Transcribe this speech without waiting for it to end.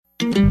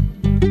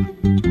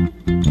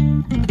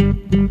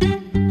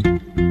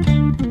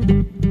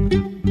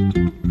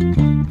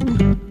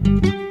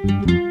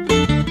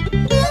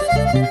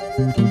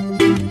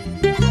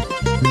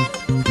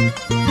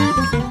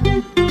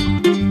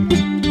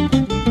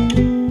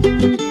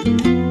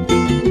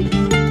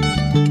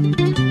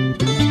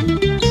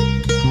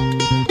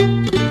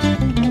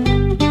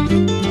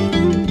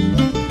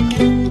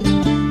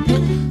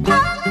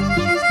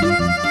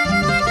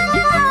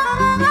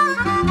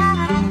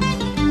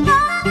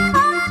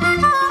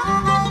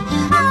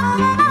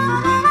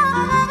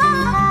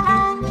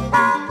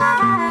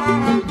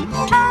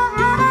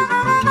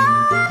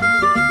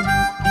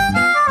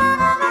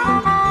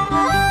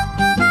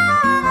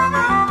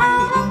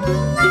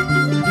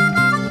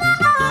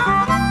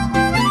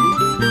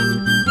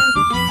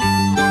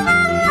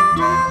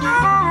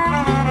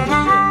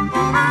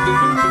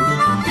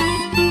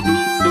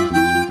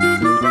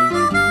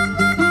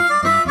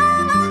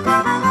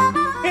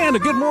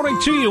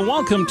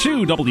Welcome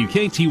to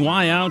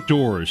WKTY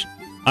Outdoors.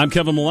 I'm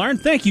Kevin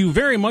Millard. Thank you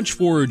very much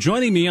for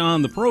joining me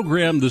on the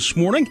program this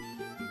morning.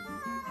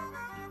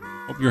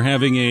 Hope you're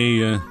having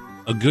a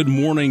good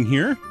morning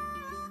here.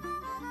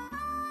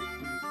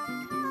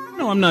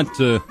 No, I'm not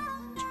too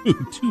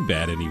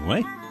bad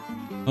anyway.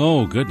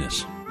 Oh,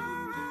 goodness.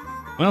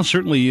 Well,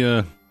 certainly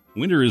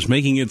winter is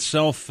making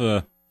itself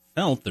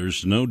felt.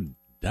 There's no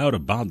doubt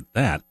about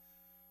that.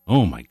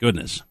 Oh, my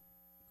goodness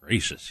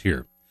gracious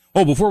here.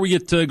 Oh, before we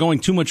get going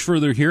too much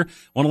further here, I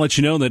want to let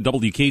you know that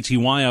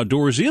WKTY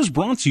Outdoors is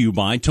brought to you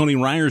by Tony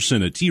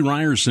Ryerson at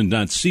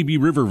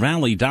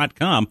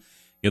tryerson.cbrivervalley.com.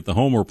 Get the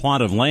home or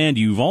plot of land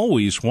you've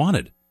always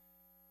wanted.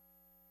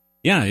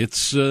 Yeah,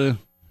 it's, the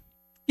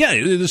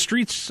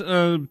streets,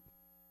 at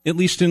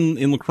least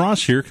in La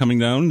Crosse here, coming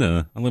down,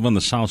 I live on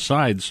the south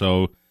side,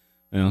 so,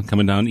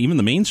 coming down, even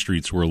the main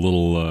streets were a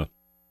little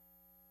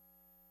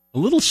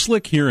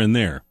slick here and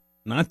there.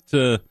 Not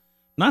the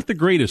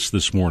greatest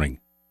this morning.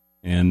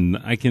 And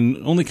I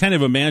can only kind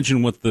of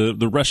imagine what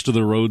the rest of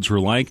the roads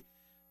were like.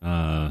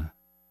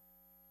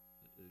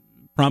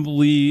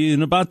 Probably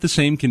in about the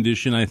same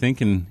condition, I think,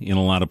 in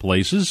a lot of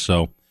places.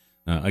 So,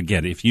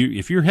 again, if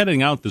you're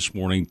heading out this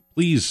morning,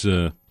 please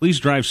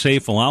drive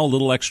safe. Allow a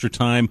little extra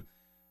time.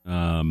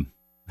 I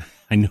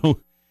know,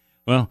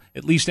 well,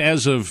 at least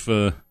as of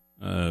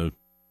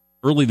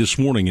early this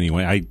morning,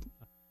 anyway. I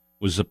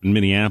was up in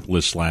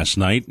Minneapolis last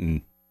night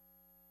and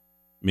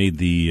made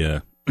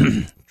the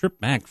trip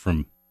back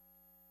from.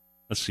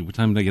 Let's see, what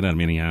time did I get out of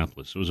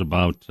Minneapolis? It was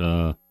about,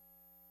 about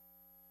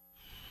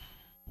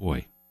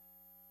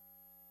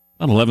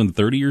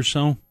 11:30 or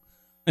so,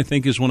 I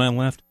think, is when I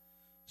left.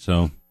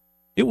 So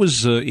it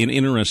was an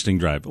interesting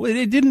drive.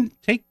 It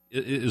didn't take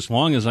as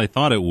long as I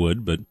thought it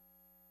would, but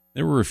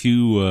there were a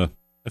few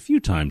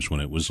times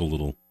when it was a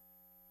little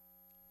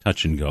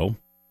touch and go.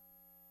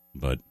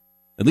 But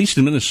at least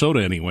in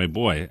Minnesota, anyway,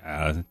 boy,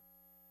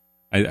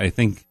 I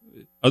think.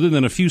 Other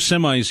than a few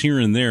semis here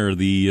and there,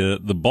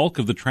 the bulk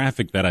of the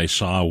traffic that I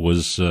saw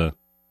was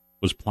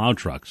plow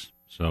trucks.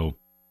 So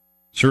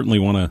certainly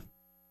want to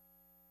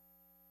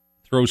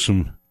throw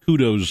some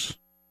kudos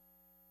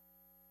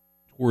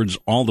towards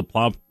all the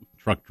plow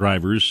truck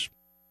drivers,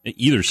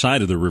 either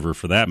side of the river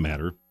for that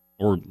matter,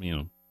 or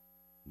it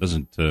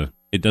doesn't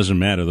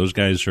matter. Those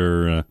guys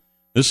are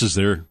this is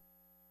their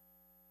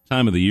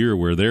time of the year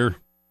where they're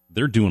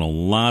doing a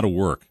lot of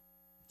work.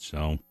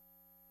 So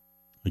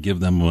I give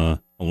them a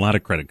lot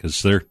of credit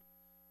because their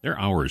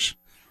hours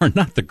are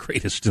not the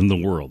greatest in the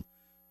world.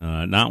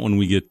 Not when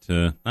we get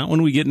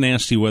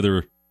nasty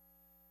weather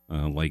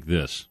like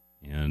this.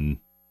 And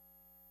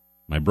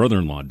my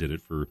brother-in-law did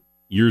it for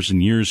years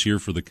and years here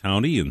for the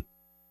county, and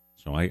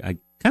so I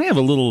kind of have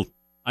a little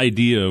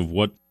idea of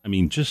what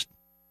just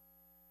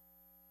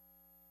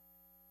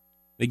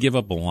they give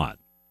up a lot.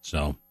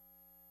 So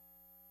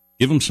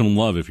give them some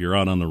love if you're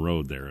out on the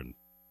road there, and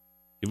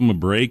give them a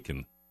break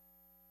and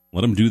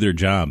let them do their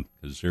job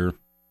because they're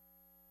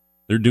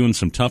doing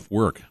some tough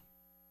work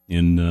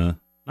in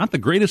not the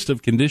greatest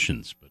of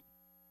conditions,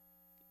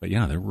 but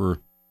yeah, there were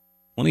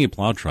plenty of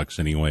plow trucks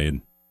anyway,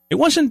 and it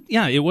wasn't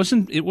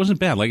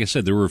bad. Like I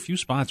said, there were a few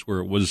spots where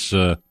it was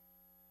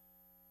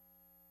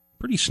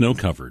pretty snow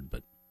covered,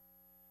 but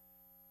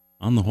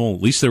on the whole,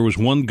 at least there was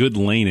one good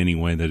lane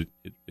anyway that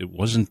it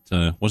wasn't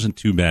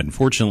too bad.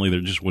 Unfortunately,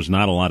 there just was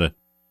not a lot of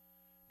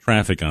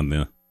traffic on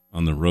the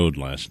road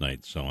last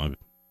night,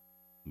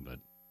 but.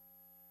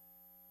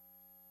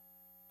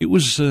 It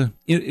was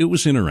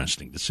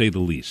interesting to say the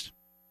least,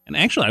 and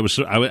actually I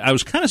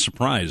was kind of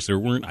surprised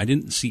I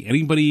didn't see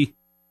anybody,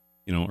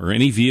 or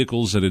any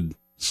vehicles that had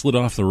slid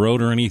off the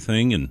road or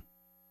anything, and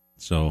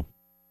so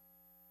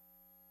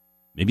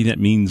maybe that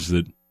means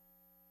that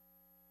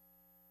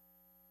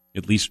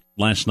at least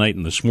last night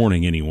and this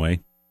morning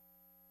anyway,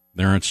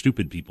 there aren't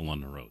stupid people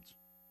on the roads,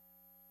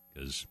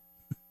 because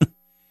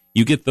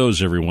you get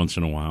those every once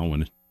in a while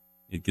when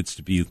it gets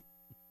to be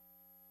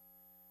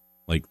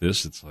like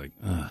this. It's like,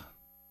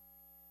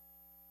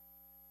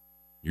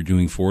 you're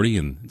doing 40,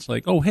 and it's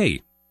like, oh,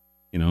 hey,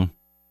 I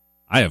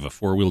have a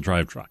 4-wheel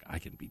drive truck. I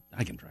can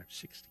drive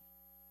 60.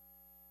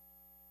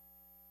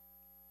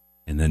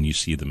 then you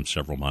see them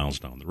several miles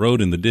down the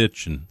road in the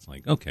ditch, and it's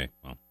like, okay,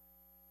 well.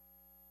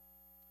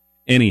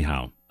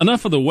 Anyhow,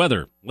 enough of the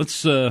weather.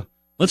 Let's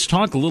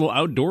talk a little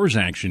outdoors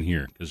action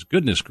here, because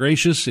goodness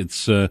gracious,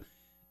 it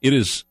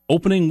is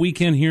opening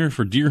weekend here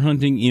for deer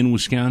hunting in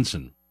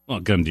Wisconsin. Well,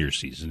 gun deer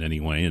season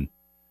anyway, and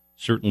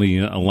certainly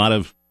a lot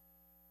of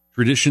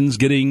traditions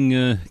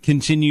getting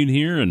continued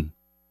here, and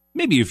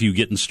maybe a few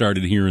getting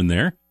started here and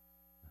there.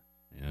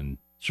 And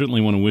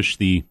certainly want to wish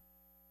the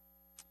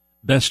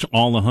best to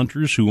all the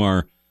hunters who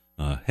are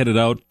headed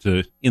out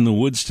in the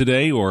woods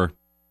today, or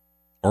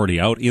already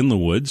out in the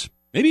woods.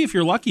 Maybe if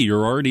you're lucky,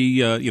 you're already,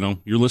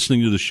 you're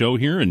listening to the show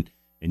here, and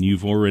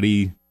you've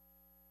already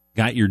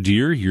got your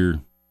deer,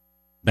 you're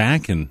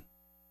back, and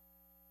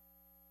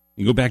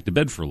you go back to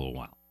bed for a little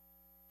while.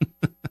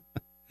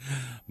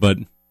 But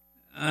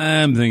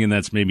I'm thinking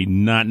that's maybe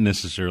not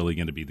necessarily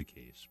going to be the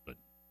case. But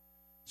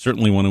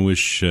certainly want to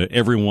wish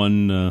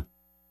everyone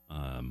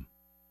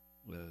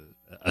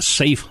a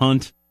safe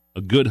hunt,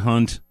 a good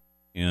hunt,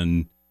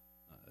 and,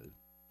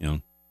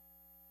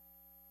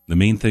 the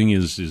main thing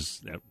is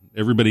that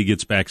everybody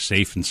gets back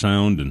safe and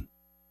sound, and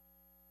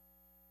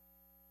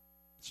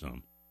so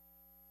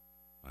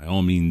by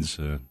all means,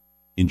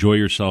 enjoy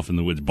yourself in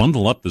the woods.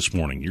 Bundle up this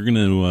morning. You're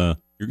gonna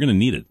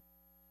need it,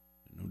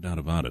 no doubt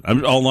about it.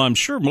 Although I'm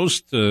sure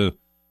most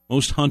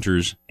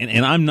hunters,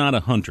 and I'm not a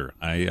hunter,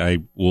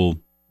 I will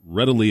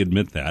readily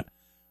admit that.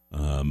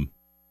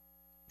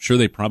 Sure,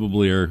 they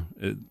probably are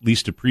at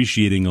least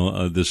appreciating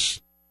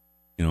this.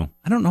 I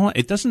don't know.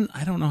 I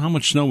don't know how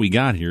much snow we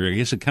got here. I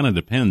guess it kind of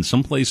depends.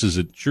 Some places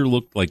it sure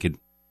looked like it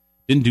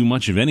didn't do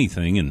much of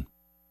anything, and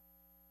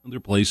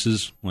other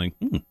places like,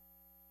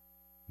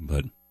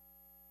 but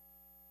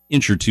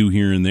inch or two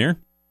here and there.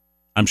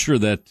 I'm sure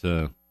that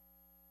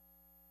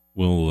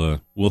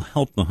will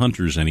help the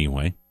hunters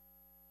anyway.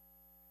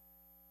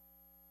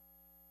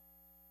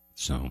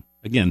 So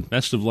again,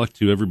 best of luck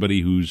to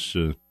everybody who's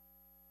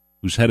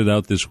headed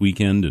out this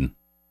weekend, and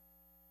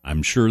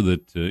I'm sure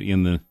that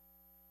in the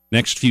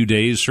next few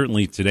days,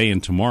 certainly today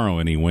and tomorrow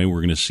anyway,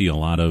 we're going to see a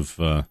lot of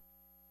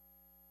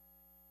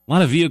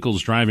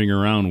vehicles driving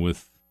around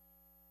with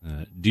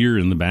deer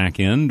in the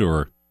back end,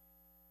 or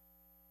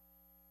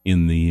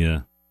in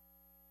the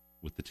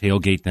with the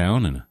tailgate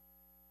down and a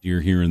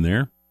deer here and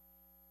there.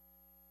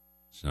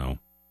 So,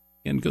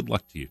 again, good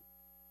luck to you.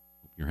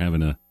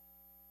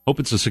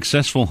 Hope it's a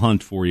successful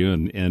hunt for you,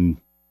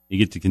 and you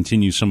get to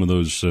continue some of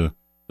those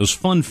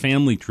fun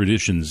family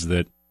traditions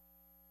that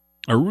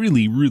are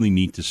really, really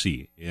neat to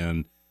see.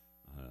 And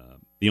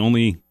the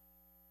only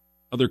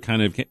other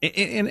kind of,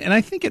 and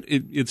I think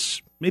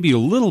it's maybe a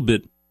little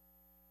bit,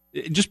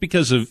 just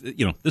because of,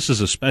 this is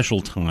a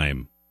special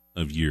time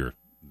of year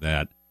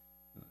that,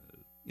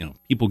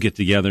 people get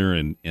together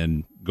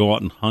and go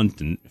out and hunt,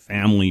 and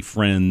family,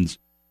 friends,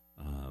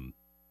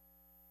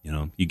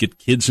 you get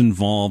kids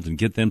involved and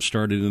get them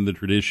started in the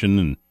tradition,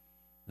 and,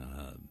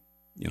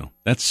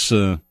 that's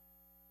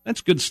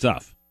good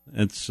stuff.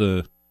 That's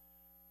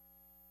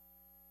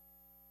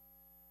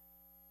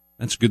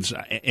good.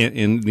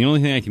 And the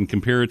only thing I can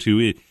compare it to,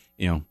 you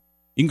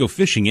can go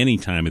fishing any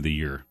time of the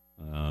year.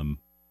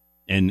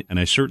 And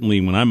I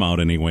certainly, when I'm out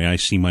anyway, I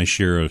see my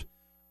share of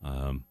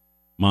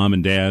mom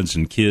and dads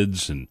and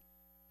kids, and,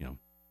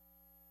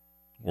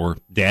 or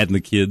dad and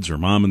the kids, or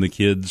mom and the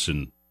kids,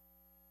 and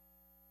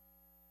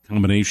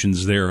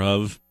combinations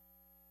thereof.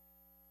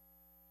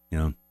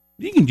 You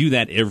can do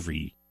that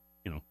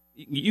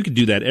you could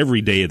do that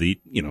every day of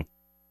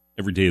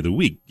the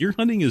week. Deer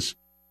hunting is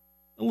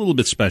a little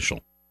bit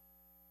special.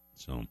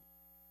 So,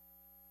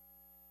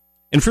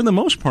 and for the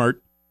most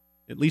part,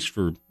 at least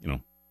for,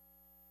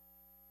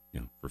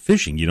 for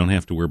fishing, you don't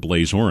have to wear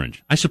blaze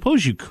orange. I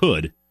suppose you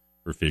could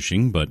for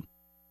fishing, but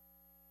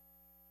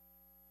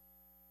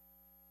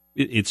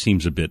it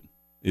seems a bit,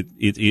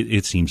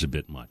 it seems a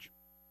bit much.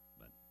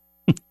 But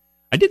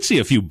I did see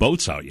a few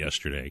boats out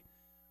yesterday,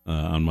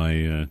 on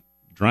my,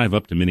 drive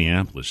up to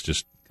Minneapolis,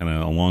 just kind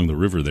of along the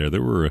river there.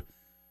 There were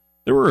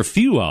a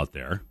few out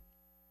there.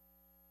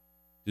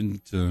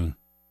 Didn't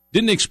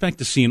expect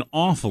to see an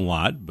awful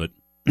lot, but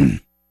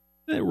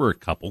there were a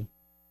couple.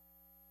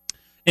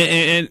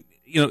 And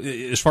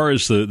as far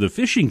as the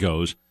fishing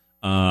goes,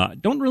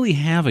 don't really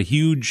have a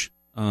huge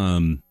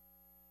hot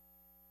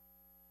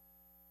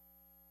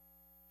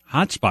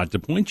spot to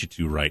point you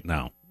to right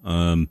now.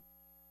 I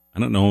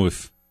don't know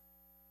if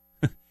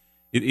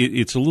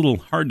it's a little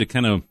hard to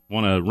kind of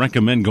want to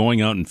recommend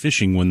going out and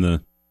fishing when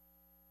the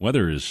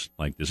weather is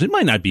like this. It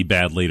might not be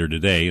bad later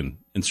today, and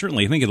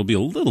certainly I think it'll be a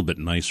little bit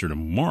nicer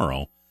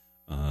tomorrow.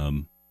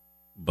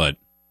 But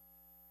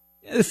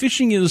the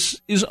fishing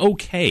is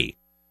okay.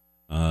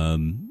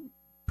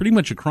 Pretty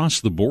much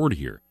across the board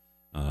here.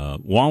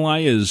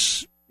 Walleye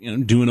is,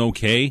 doing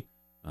okay.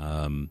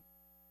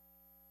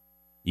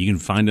 You can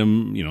find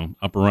them,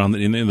 up around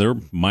and they're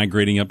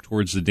migrating up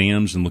towards the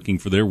dams and looking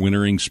for their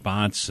wintering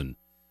spots, and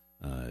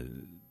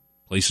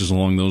places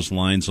along those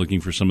lines,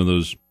 looking for some of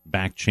those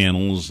back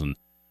channels and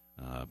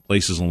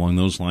places along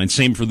those lines.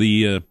 Same for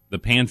the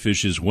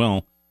panfish as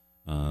well.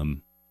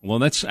 Well,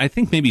 that's, I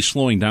think, maybe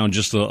slowing down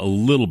just a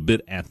little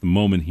bit at the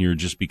moment here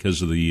just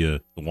because of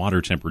the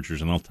water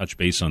temperatures, and I'll touch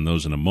base on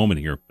those in a moment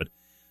here. But,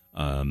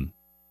 walleye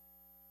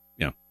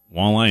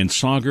and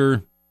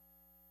sauger,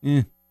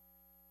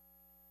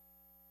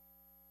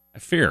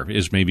 fair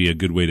is maybe a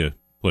good way to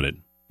put it,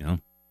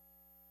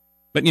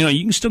 But,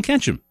 you can still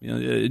catch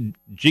them.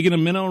 Jigging a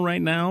minnow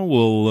right now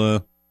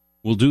will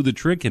do the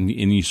trick, and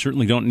you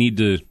certainly don't need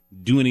to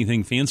do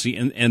anything fancy.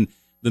 And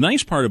the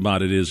nice part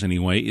about it is,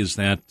 anyway, is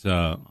that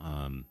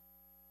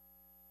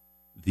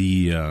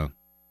the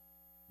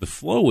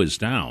flow is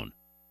down.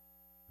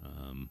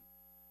 And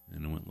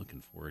I went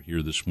looking for it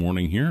here this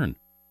morning here, and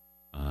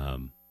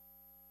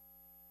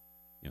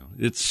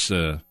it's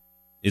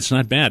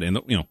not bad.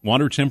 And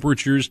water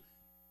temperatures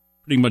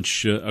pretty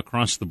much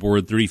across the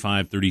board,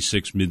 35,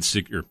 36,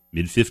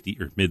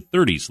 mid-50 or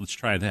mid-30s. Let's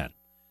try that.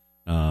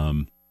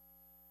 And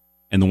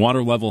the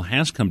water level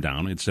has come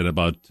down. It's at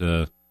about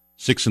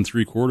 6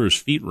 3/4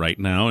 feet right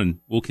now, and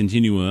will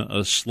continue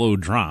a slow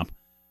drop.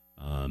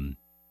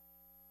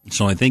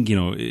 So I think,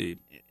 and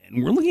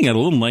we're looking at a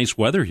little nice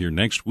weather here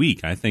next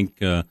week. I think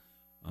it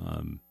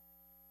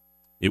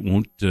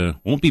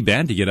won't be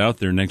bad to get out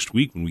there next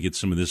week when we get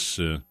some of this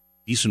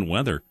decent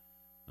weather.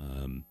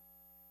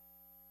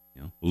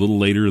 A little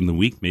later in the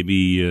week,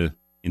 maybe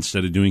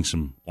instead of doing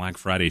some Black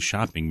Friday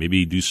shopping,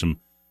 maybe do some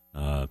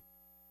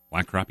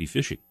black crappie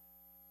fishing.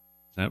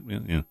 That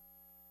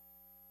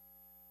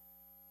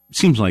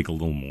seems like a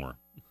little more.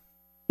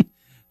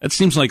 That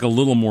seems like a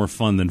little more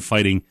fun than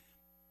fighting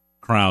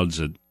crowds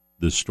at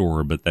the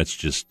store. But that's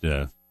just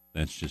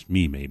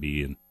me,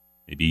 maybe, and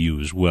maybe you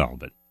as well.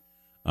 But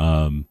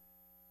no,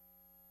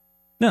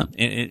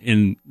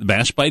 and the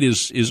bass bite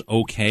is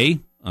okay.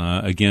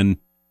 Again,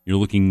 you're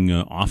looking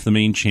off the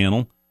main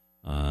channel.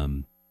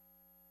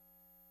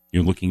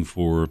 You're looking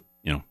for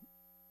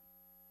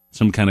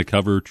some kind of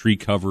cover, tree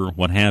cover,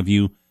 what have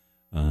you.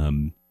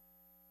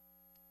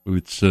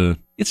 It's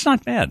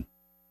not bad.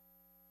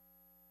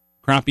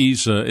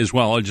 Crappies as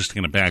well. I'm just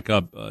going to back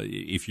up.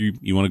 If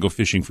you want to go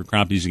fishing for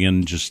crappies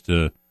again, just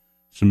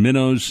some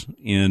minnows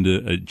and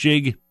a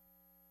jig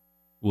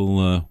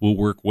will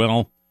work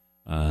well.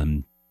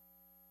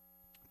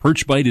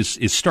 Perch bite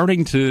is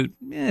starting to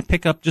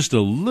pick up just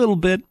a little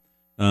bit.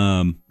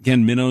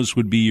 Again, minnows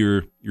would be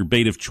your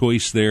bait of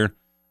choice there.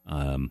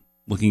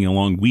 Looking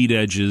along weed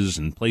edges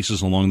and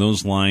places along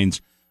those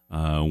lines.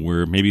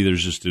 Where maybe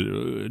there's just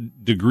a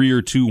degree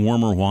or two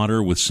warmer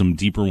water with some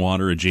deeper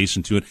water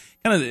adjacent to it.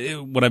 Kind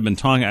of what I've been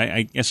talking,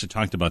 I guess I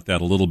talked about that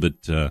a little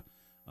bit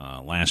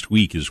last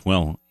week as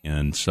well.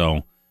 And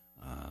so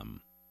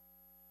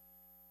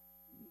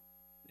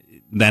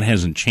that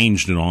hasn't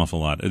changed an awful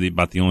lot.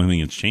 About the only thing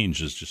that's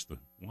changed is just the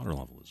water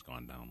level has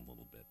gone down a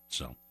little bit.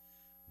 So,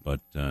 but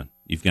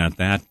you've got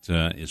that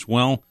as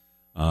well.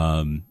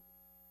 The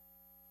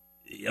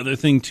other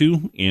thing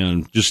too,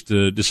 and just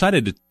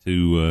decided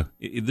to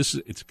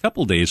it's a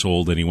couple days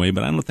old anyway,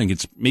 but I don't think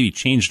it's maybe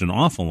changed an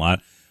awful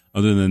lot,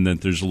 other than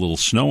that there's a little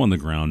snow on the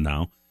ground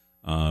now.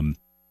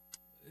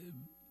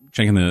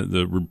 Checking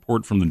the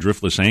report from the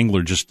Driftless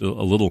Angler, just a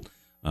little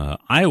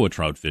Iowa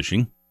trout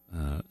fishing.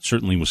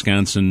 Certainly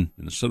Wisconsin,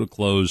 Minnesota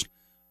closed.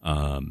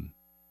 But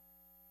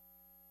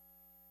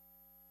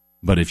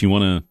if you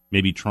want to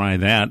maybe try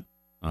that,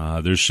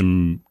 there's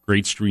some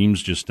great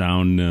streams just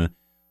down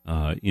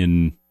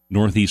in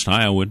northeast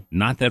Iowa,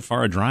 not that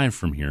far a drive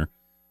from here.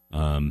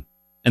 And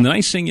the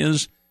nice thing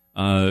is,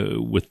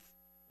 with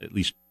at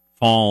least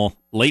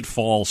late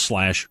fall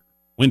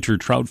 / winter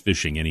trout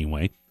fishing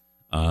anyway,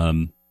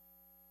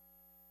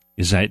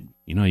 is that,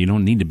 you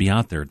don't need to be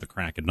out there at the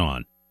crack of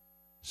dawn.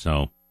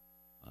 So,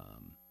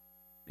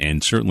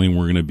 and certainly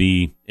we're going to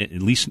be,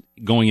 at least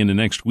going into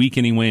next week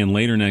anyway, and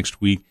later next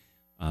week,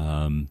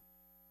 going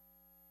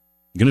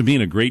to be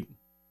in a great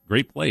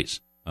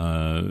place.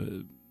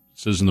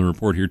 Says in the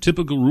report here,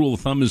 typical rule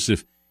of thumb is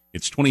if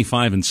it's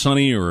 25 and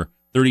sunny or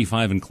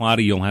 35 and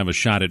cloudy, you'll have a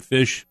shot at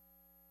fish.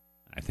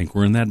 I think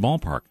we're in that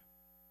ballpark.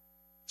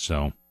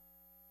 So,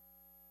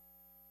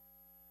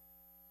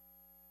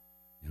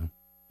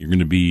 you're going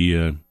to be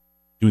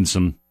doing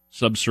some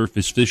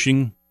subsurface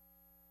fishing,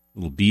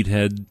 little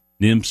beadhead,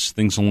 nymphs,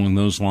 things along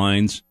those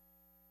lines.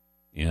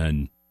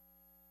 And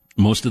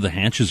most of the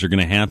hatches are going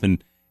to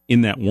happen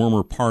in that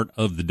warmer part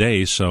of the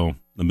day. So,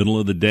 the middle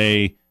of the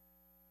day,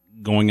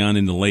 going on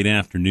into late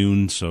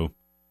afternoon, so I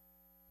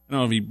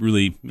don't know if you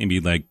really maybe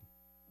like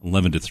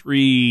 11 to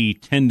 3,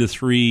 10 to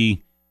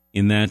 3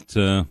 in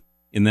that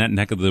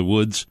neck of the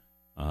woods,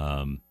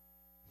 10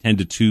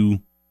 to 2,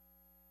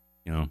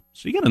 so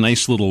you got a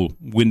nice little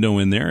window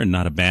in there and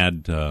not a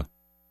bad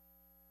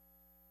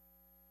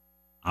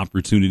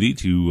opportunity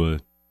to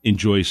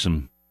enjoy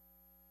some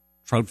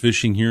trout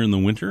fishing here in the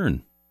winter,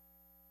 and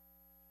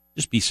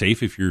just be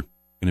safe if you're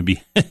going to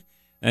be,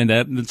 and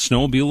the snow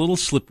will be a little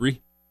slippery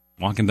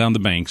walking down the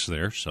banks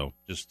there, so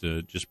just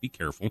be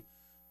careful.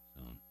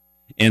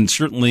 And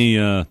certainly,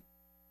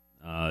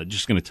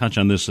 just going to touch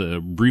on this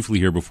briefly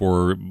here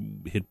before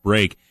we hit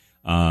break,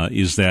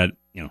 is that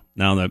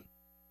now that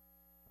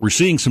we're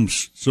seeing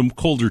some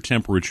colder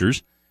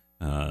temperatures,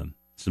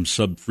 some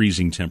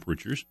sub-freezing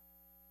temperatures.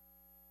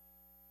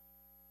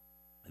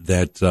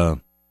 That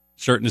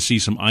starting to see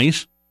some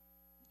ice,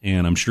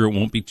 and I'm sure it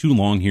won't be too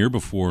long here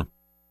before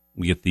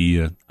we get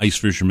the ice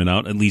fishermen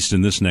out, at least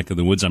in this neck of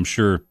the woods. I'm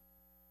sure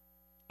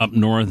up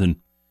north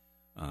in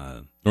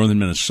northern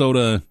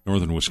Minnesota,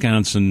 northern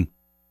Wisconsin,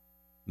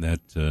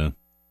 that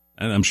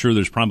I'm sure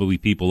there's probably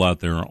people out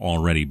there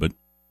already, but,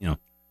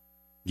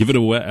 give it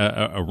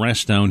a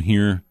rest down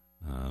here.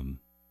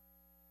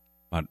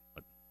 About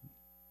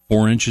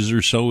 4 inches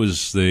or so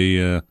is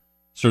the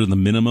sort of the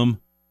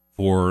minimum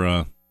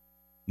for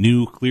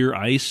new clear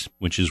ice,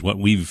 which is what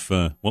we've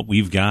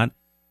got.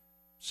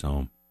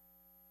 So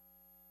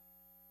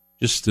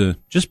just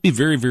be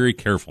very, very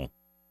careful.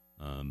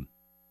 Don't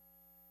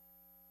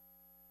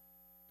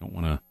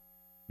want to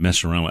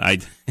mess around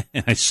with.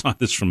 I saw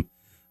this from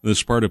the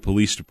Sparta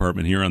Police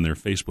Department here on their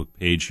Facebook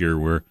page here,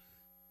 where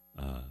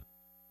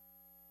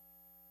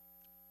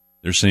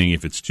they're saying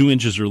if it's 2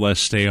 inches or less,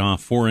 stay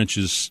off. 4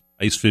 inches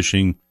ice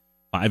fishing,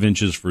 5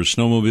 inches for a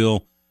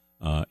snowmobile,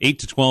 8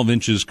 to 12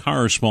 inches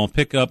car or small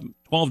pickup,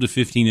 12 to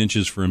 15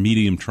 inches for a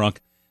medium truck,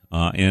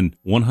 and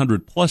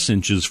 100 plus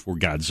inches for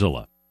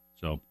Godzilla.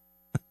 So,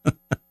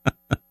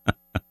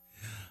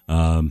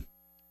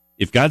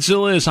 if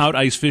Godzilla is out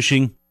ice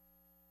fishing,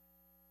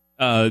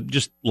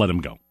 just let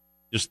him go.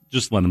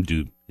 Just let him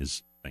do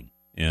his thing,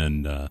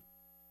 and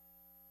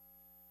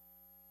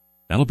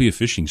that'll be a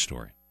fishing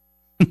story.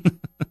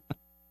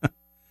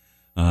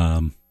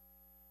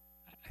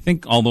 I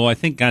think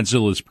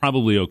Godzilla is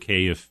probably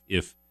okay if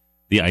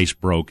the ice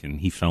broke and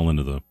he fell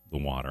into the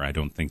water. I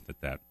don't think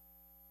that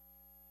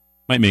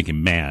might make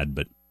him mad,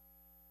 but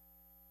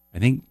I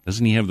think,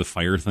 doesn't he have the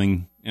fire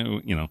thing?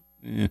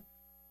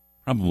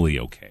 Probably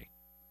okay.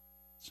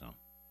 So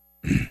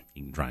he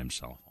can dry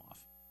himself off.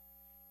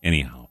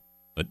 Anyhow,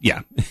 but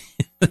yeah,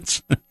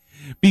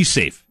 be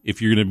safe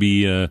if you're going to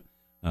be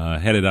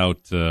headed out,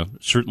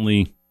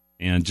 certainly,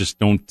 and just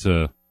don't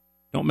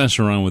mess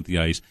around with the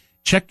ice.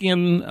 Check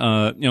in,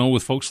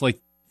 with folks like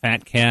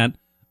Fat Cat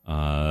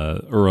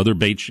or other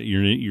bait,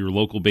 your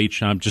local bait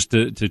shop, just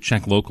to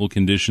check local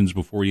conditions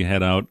before you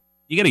head out.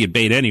 You got to get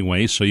bait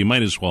anyway, so you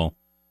might as well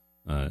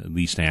at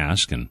least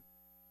ask. And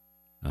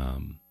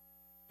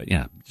but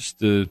yeah, just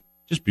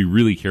be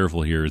really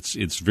careful here.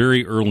 It's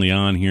very early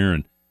on here,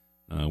 and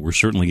we're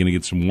certainly going to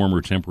get some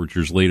warmer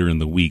temperatures later in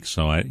the week.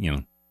 So I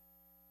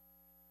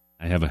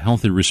have a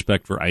healthy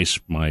respect for ice.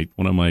 One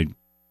of my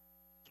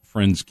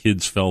friend's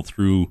kids fell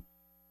through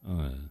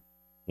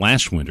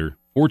last winter.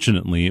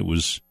 Fortunately, it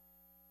was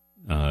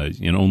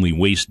in only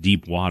waist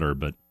deep water,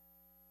 but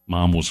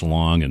mom was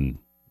along, and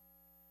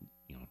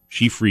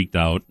she freaked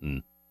out,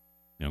 and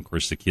of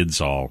course the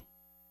kids all.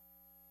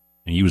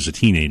 And he was a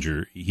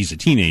teenager. He's a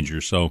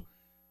teenager, so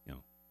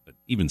but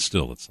even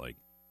still, it's like,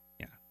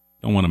 yeah,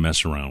 don't want to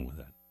mess around with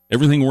that.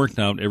 Everything worked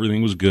out,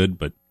 everything was good,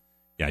 but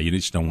yeah, you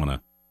just don't want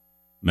to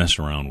mess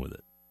around with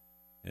it.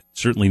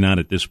 Certainly not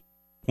at this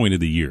point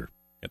of the year.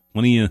 Got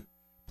plenty of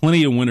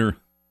winter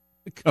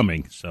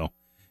coming, so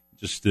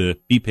just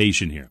be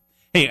patient here.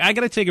 Hey, I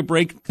got to take a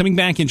break. Coming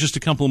back in just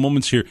a couple of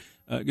moments here.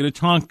 Going to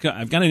talk.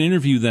 I've got an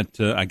interview that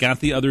I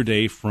got the other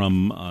day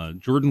from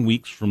Jordan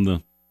Weeks from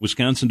the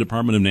Wisconsin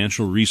Department of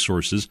Natural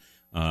Resources.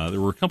 There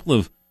were a couple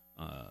of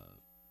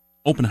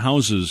open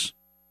houses,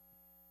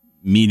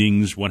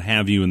 meetings, what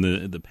have you, in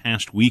the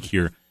past week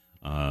here,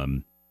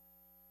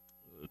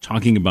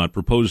 talking about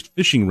proposed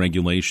fishing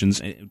regulations.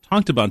 I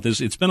talked about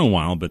this. It's been a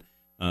while, but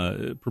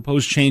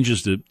proposed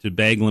changes to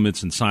bag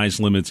limits and size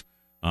limits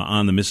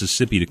on the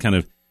Mississippi to kind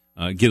of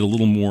get a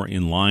little more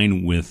in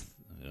line with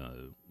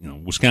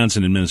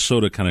Wisconsin and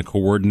Minnesota kind of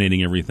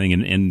coordinating everything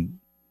and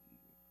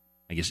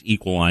I guess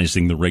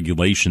equalizing the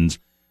regulations.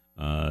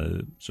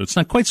 So it's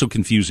not quite so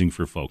confusing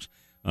for folks.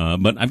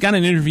 But I've got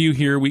an interview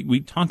here. We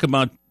talk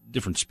about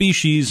different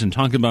species and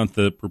talk about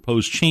the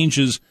proposed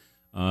changes,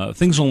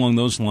 things along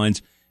those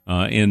lines.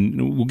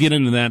 And we'll get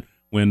into that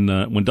when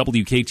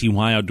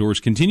WKTY Outdoors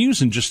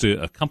continues in just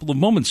a couple of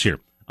moments here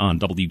on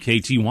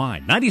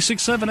WKTY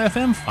 96.7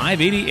 FM,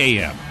 580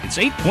 AM. It's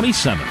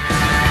 8:27.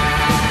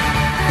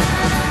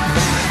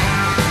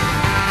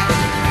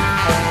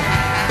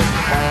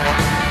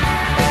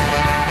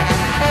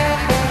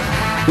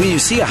 When you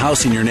see a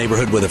house in your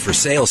neighborhood with a for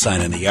sale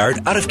sign in the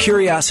yard, out of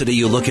curiosity,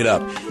 you look it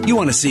up. You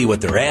want to see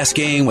what they're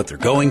asking, what they're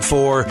going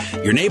for.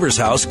 Your neighbor's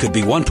house could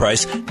be one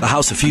price, the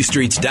house a few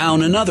streets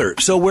down another.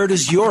 So where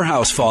does your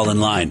house fall in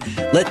line?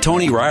 Let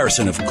Tony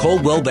Ryerson of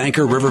Coldwell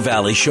Banker River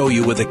Valley show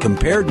you with a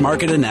compared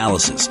market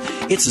analysis.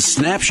 It's a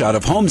snapshot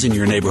of homes in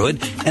your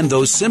neighborhood and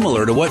those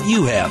similar to what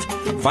you have.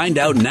 Find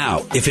out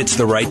now if it's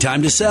the right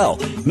time to sell.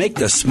 Make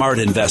the smart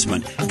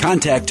investment.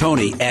 Contact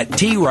Tony at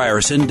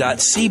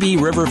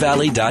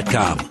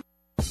tryerson.cbrivervalley.com.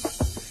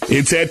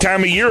 It's that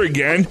time of year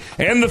again,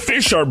 and the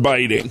fish are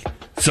biting.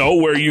 So,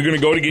 where are you going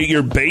to go to get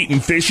your bait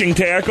and fishing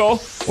tackle?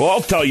 Well,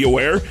 I'll tell you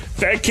where.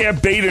 Fat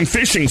Cat Bait and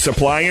Fishing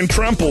Supply in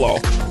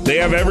Trempealeau. They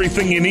have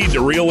everything you need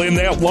to reel in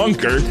that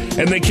lunker,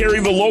 and they carry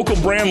the local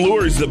brand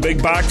lures the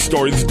big box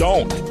stores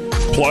don't.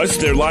 Plus,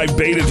 their live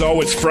bait is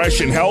always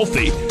fresh and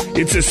healthy.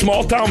 It's a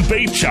small-town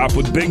bait shop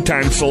with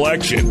big-time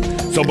selection.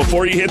 So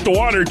before you hit the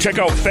water, check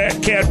out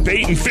Fat Cat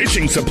Bait and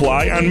Fishing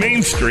Supply on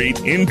Main Street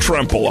in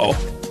Trempealeau.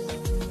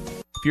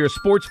 If you're a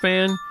sports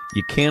fan,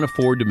 you can't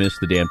afford to miss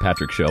the Dan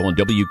Patrick Show on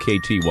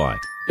WKTY.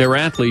 There are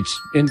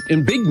athletes,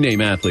 and big-name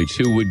athletes,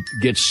 who would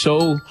get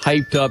so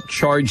hyped up,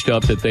 charged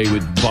up, that they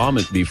would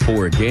vomit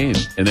before a game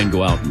and then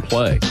go out and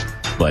play.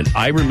 But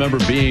I remember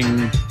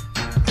being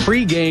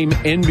pre-game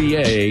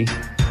NBA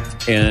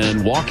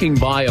and walking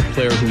by a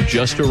player who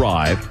just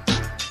arrived,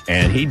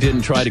 and he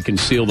didn't try to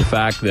conceal the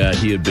fact that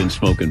he had been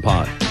smoking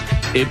pot.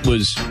 It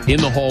was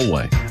in the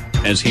hallway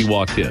as he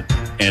walked in.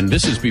 And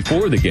this is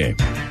before the game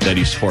that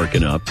he's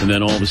sparking up. And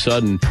then all of a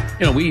sudden,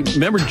 we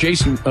remember Jay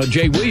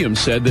Williams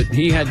said that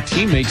he had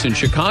teammates in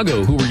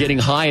Chicago who were getting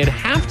high at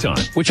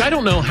halftime, which I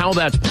don't know how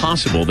that's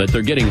possible, that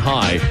they're getting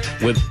high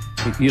with,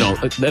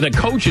 that a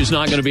coach is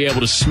not going to be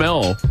able to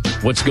smell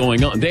what's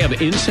going on. They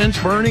have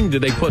incense burning? Do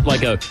they put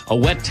like a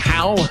wet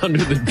towel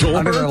under the door?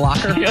 Under their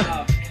locker?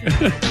 Yeah.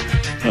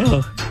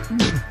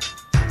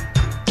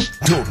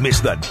 Don't miss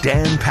the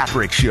Dan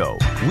Patrick Show.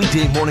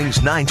 Weekday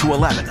mornings 9 to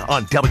 11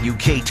 on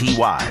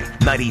WKTY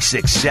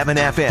 96.7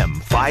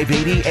 FM,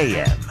 580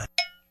 AM.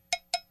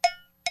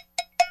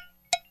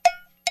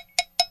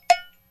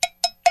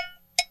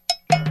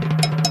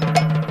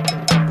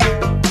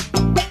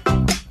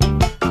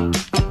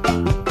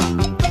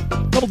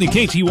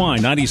 WKTY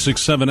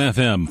 96.7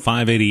 FM,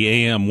 580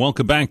 AM.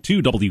 Welcome back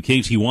to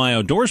WKTY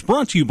Outdoors,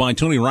 brought to you by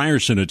Tony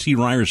Ryerson at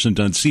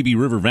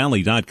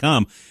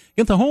tryerson.cbrivervalley.com.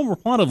 Get the home or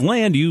plot of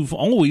land you've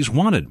always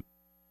wanted.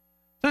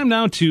 Time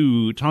now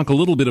to talk a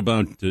little bit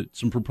about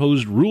some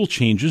proposed rule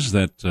changes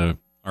that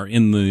are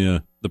in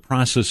the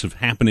process of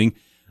happening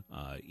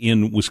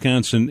in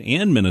Wisconsin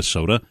and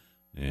Minnesota.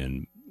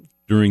 And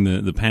during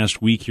the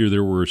past week here,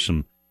 there were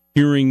some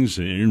hearings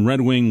in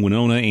Red Wing,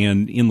 Winona,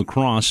 and in La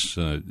Crosse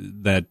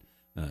that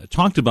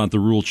talked about the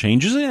rule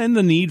changes and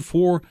the need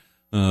for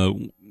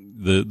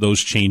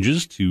those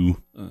changes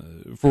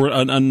for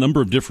a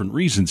number of different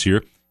reasons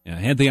here. I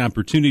had the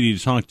opportunity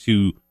to talk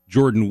to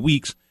Jordan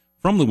Weeks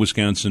from the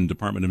Wisconsin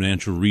Department of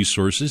Natural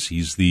Resources.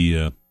 He's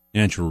the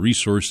Natural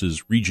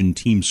Resources Region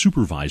Team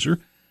Supervisor,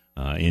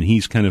 and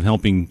he's kind of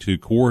helping to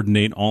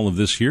coordinate all of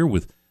this here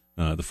with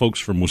the folks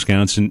from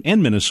Wisconsin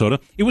and Minnesota.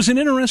 It was an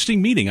interesting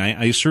meeting.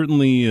 I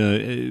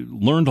certainly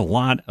learned a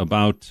lot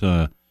about,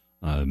 I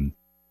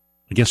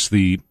guess,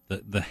 the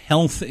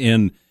health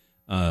and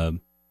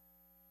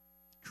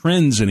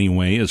trends,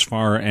 anyway, as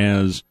far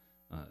as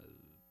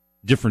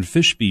different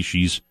fish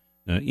species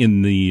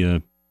in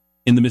the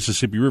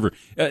Mississippi River.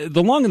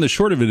 The long and the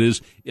short of it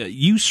is,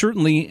 you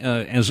certainly,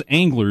 as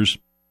anglers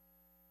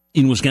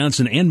in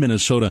Wisconsin and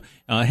Minnesota,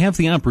 have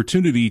the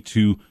opportunity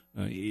to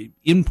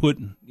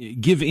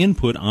give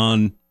input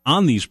on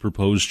these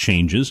proposed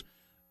changes.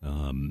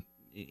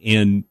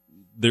 And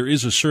there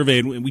is a survey,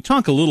 and we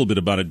talk a little bit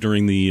about it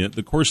during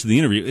the course of the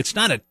interview. It's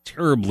not a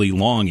terribly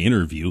long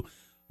interview,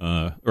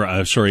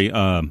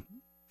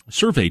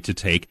 survey to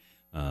take.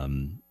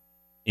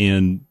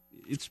 And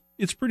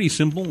it's pretty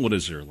simple. What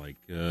is there? Like,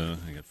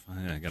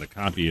 I got a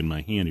copy in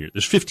my hand here.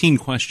 There's 15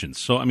 questions.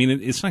 So, I mean,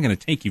 it's not going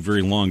to take you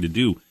very long to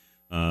do.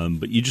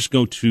 But you just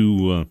go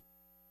to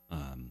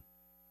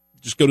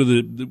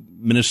the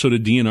Minnesota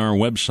DNR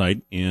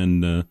website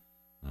and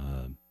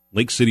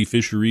Lake City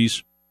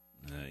Fisheries,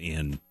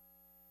 and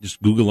just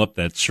Google up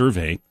that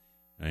survey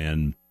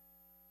and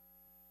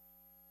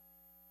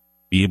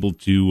be able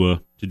to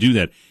do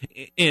that.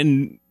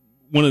 And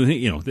one of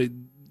the,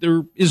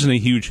 there isn't a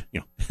huge,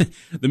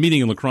 the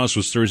meeting in La Crosse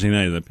was Thursday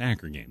night of the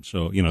Packer game.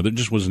 So, there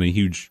just wasn't a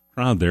huge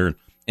crowd there.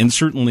 And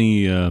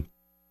certainly,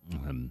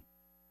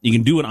 you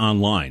can do it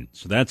online.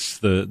 So that's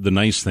the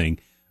nice thing.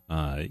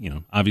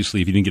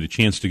 Obviously, if you didn't get a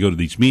chance to go to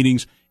these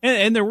meetings,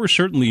 and there were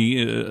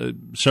certainly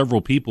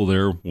several people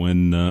there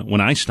when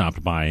I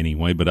stopped by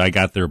anyway, but I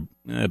got there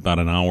about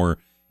an hour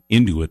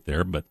into it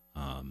there. But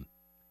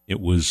it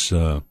was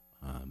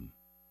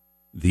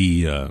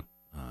the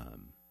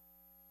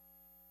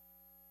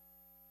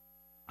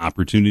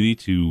opportunity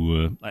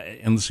to,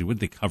 and let's see, what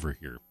did they cover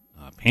here?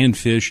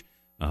 Panfish,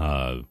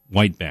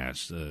 white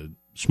bass,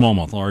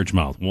 smallmouth,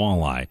 largemouth,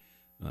 walleye,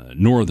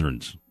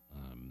 northerns,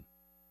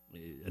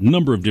 a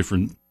number of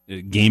different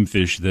game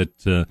fish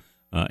that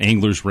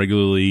anglers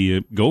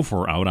regularly go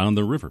for out on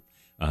the river.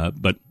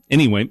 But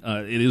anyway,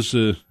 it is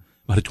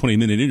about a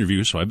 20-minute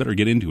interview, so I better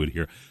get into it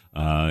here.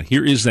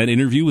 Here is that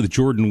interview with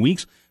Jordan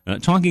Weeks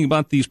talking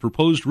about these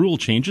proposed rule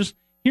changes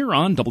here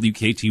on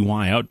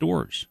WKTY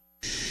Outdoors.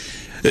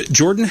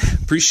 Jordan,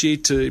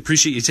 appreciate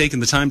you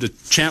taking the time to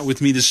chat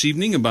with me this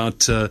evening about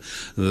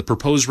the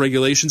proposed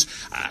regulations.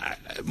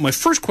 My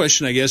first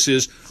question, I guess,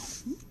 is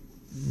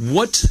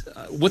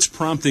what's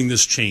prompting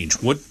this change?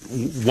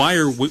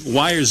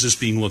 Why is this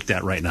being looked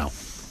at right now?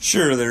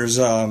 Sure, there's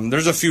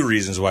a few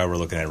reasons why we're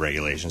looking at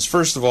regulations.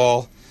 First of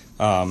all,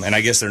 and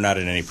I guess they're not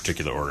in any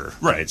particular order,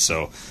 right?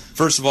 So,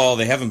 first of all,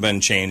 they haven't been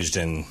changed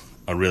in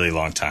a really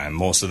long time,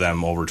 most of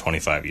them over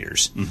 25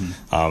 years.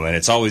 And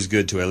it's always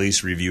good to at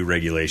least review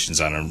regulations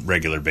on a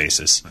regular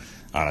basis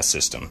on a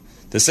system.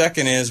 The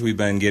second is we've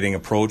been getting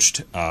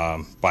approached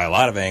by a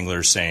lot of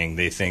anglers saying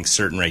they think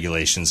certain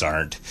regulations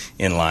aren't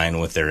in line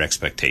with their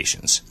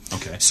expectations.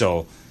 Okay.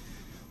 So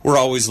we're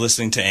always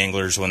listening to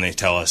anglers when they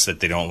tell us that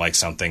they don't like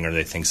something or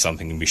they think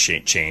something can be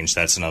changed.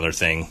 That's another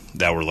thing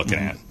that we're looking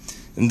at.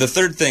 And the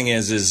third thing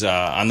is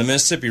on the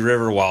Mississippi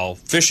River, while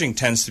fishing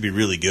tends to be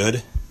really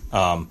good,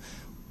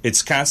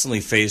 it's constantly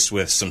faced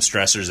with some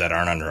stressors that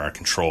aren't under our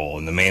control,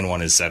 and the main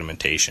one is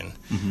sedimentation.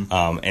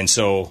 And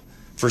so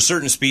for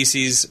certain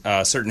species,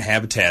 certain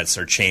habitats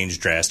are changed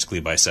drastically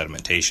by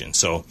sedimentation.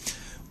 So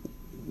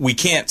we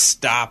can't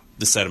stop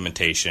the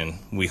sedimentation.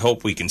 We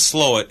hope we can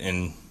slow it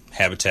in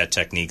habitat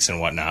techniques and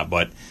whatnot,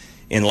 but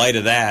in light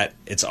of that,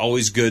 it's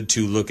always good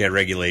to look at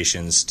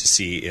regulations to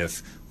see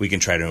if we can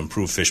try to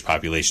improve fish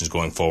populations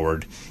going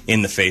forward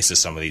in the face of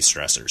some of these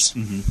stressors.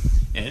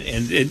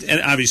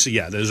 And obviously,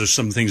 yeah, those are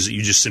some things that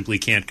you just simply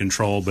can't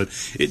control, but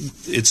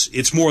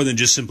it's more than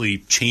just simply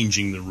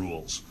changing the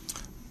rules.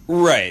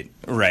 Right.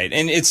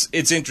 And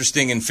it's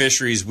interesting, in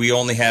fisheries, we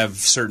only have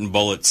certain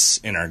bullets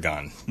in our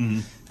gun,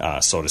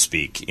 so to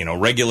speak.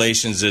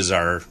 Regulations is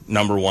our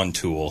number one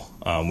tool.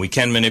 We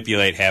can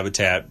manipulate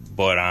habitat,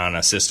 but on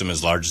a system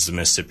as large as the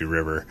Mississippi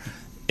River,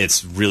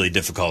 it's really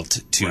difficult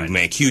to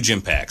make huge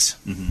impacts.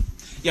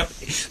 Yep.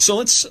 So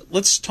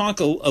let's talk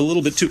a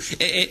little bit too,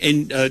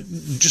 and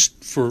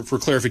just for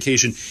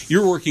clarification,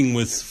 you're working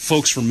with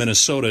folks from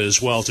Minnesota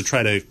as well to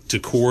try to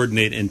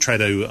coordinate and try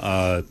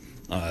to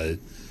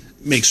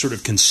make sort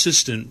of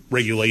consistent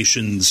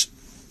regulations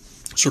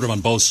sort of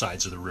on both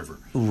sides of the river.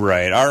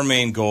 Right. Our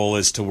main goal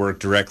is to work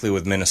directly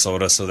with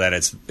Minnesota so that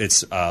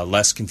it's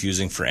less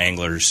confusing for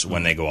anglers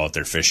when they go out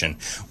there fishing.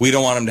 We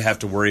don't want them to have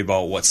to worry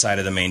about what side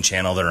of the main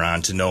channel they're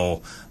on to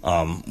know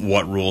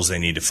what rules they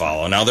need to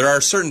follow. Now, there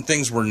are certain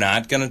things we're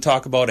not going to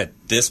talk about at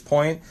this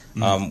point.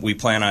 We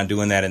plan on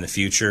doing that in the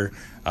future,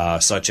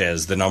 such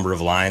as the number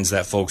of lines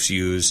that folks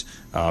use.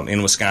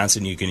 In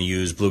Wisconsin, you can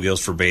use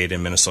bluegills for bait.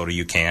 In Minnesota,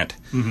 you can't.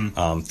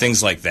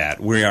 Things like that.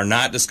 We are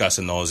not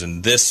discussing those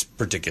in this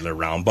particular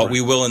round, but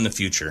we will in the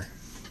future.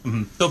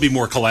 There'll be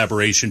more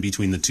collaboration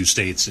between the two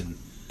states.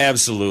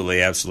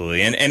 Absolutely.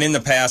 And in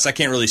the past, I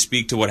can't really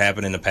speak to what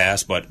happened in the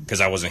past, but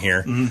because I wasn't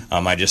here,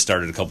 I just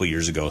started a couple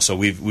years ago. So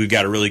we've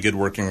got a really good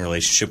working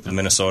relationship with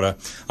Minnesota.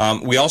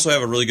 We also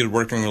have a really good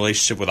working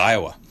relationship with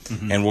Iowa.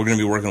 And we're going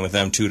to be working with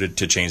them, too,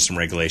 to change some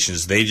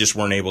regulations. They just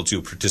weren't able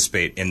to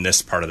participate in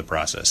this part of the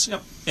process.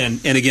 Yep.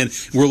 And again,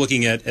 we're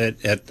looking at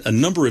a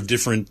number of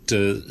different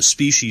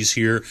species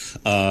here,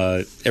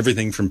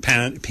 everything from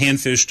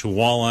panfish to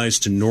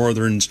walleyes to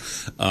northerns,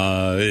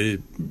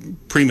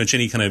 pretty much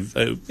any kind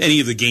of any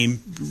of the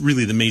game,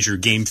 really the major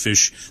game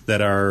fish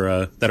that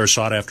are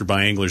sought after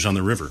by anglers on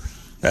the river.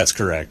 That's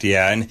correct.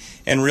 Yeah,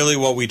 and really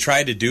what we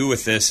tried to do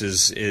with this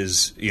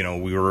is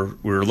we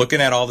were looking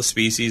at all the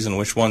species and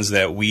which ones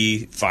that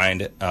we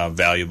find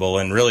valuable,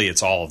 and really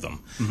it's all of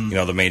them.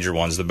 The major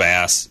ones: the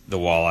bass, the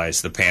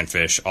walleyes, the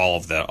panfish, all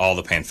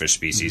the panfish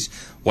species,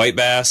 white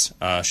bass,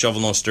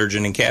 shovel-nosed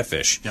sturgeon, and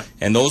catfish. Yep.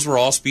 And those were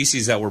all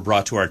species that were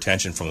brought to our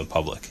attention from the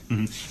public.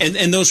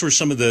 And those were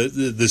some of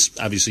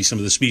obviously some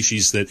of the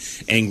species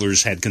that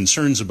anglers had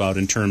concerns about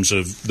in terms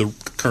of the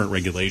current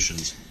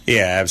regulations.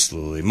 Yeah,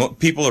 absolutely.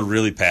 People are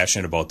really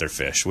passionate about their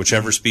fish.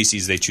 Whichever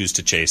species they choose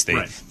to chase,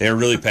 they're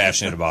really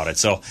passionate about it.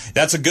 So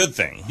that's a good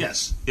thing.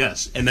 Yes,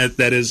 and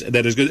that is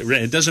good.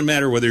 It doesn't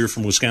matter whether you're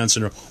from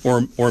Wisconsin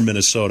or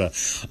Minnesota.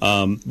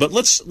 But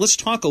let's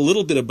talk a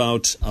little bit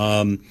about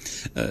some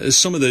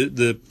of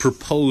the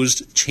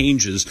proposed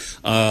changes.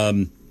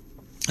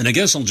 And I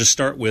guess I'll just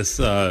start with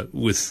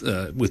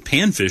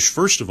panfish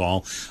first of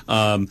all.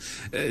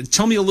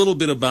 Tell me a little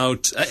bit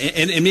about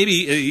and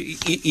maybe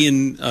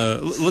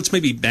let's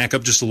maybe back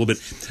up just a little bit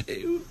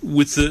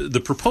with the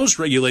proposed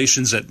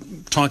regulations that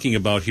talking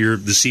about here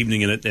this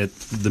evening and at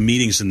the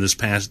meetings in this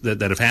past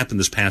that have happened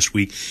this past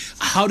week.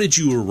 How did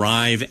you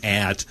arrive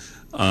at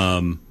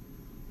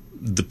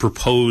the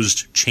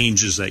proposed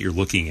changes that you're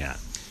looking at?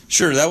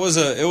 Sure, it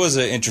was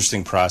an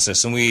interesting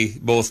process, and we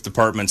both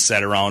departments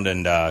sat around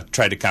and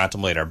tried to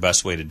contemplate our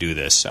best way to do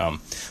this.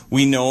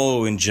 We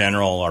know in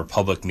general our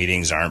public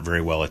meetings aren't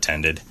very well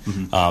attended,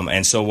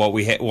 and so what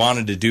we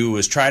wanted to do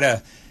was try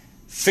to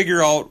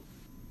figure out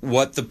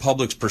what the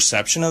public's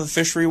perception of the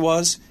fishery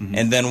was,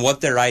 and then what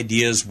their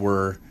ideas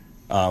were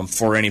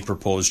for any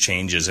proposed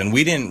changes. And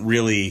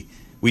we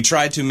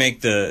tried to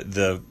make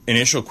the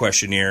initial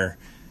questionnaire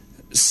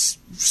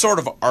sort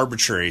of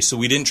arbitrary, so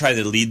we didn't try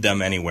to lead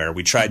them anywhere.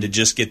 We tried to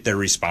just get their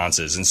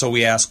responses. And so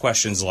we asked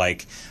questions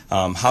like,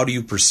 how do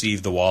you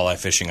perceive the walleye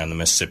fishing on the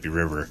Mississippi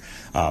River?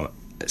 I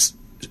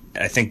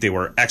think they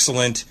were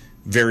excellent,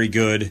 very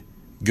good,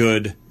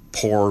 good,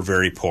 poor,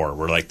 very poor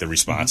were like the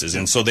responses.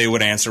 And so they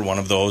would answer one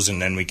of those,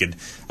 and then we could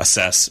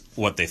assess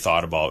what they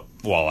thought about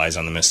walleyes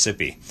on the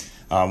Mississippi.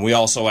 We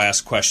also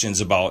asked questions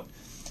about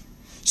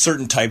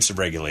certain types of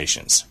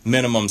regulations,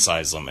 minimum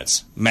size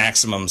limits,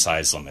 maximum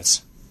size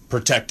limits,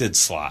 protected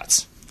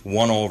slots.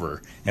 one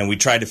over, and we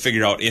tried to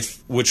figure out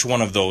which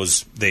one of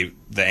those the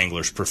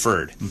anglers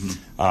preferred.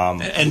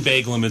 And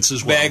bag limits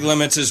as well. Bag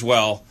limits as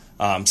well.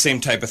 Same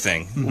type of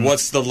thing.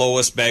 What's the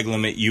lowest bag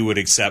limit you would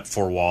accept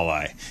for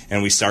walleye?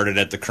 And we started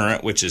at the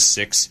current, which is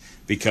 6,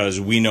 because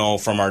we know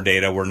from our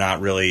data we're not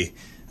really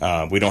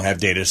we don't have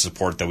data to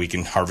support that we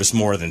can harvest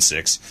more than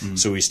 6.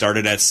 So we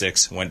started at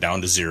 6, went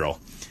down to 0.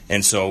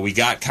 And so we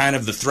got kind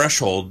of the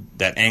threshold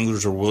that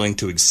anglers are willing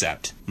to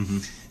accept.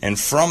 And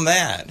from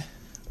that,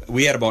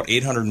 we had about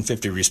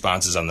 850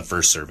 responses on the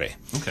first survey.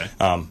 Okay.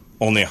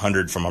 Only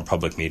 100 from our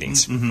public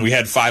meetings. We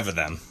had 5 of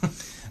them.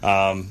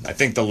 I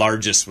think the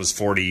largest was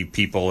 40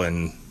 people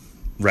in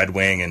Red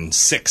Wing and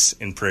 6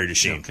 in Prairie du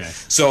Chien. Okay.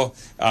 So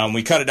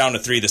we cut it down to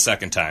 3 the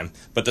second time.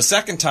 But the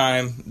second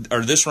time,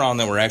 or this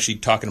round that we're actually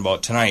talking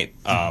about tonight,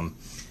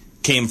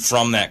 came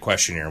from that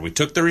questionnaire. We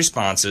took the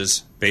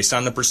responses based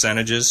on the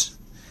percentages,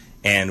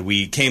 and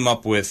we came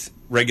up with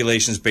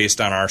regulations based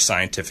on our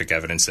scientific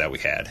evidence that we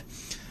had.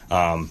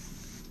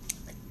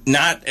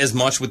 Not as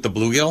much with the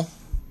bluegill,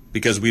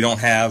 because we don't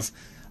have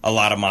a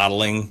lot of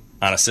modeling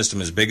on a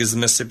system as big as the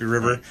Mississippi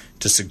River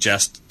to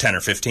suggest 10 or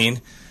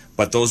 15,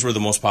 but those were the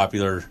most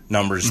popular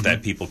numbers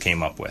that people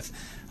came up with.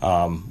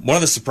 One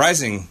of the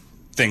surprising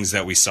things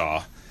that we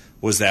saw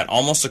was that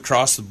almost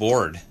across the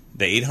board,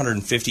 the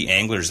 850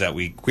 anglers that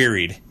we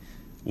queried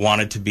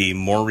wanted to be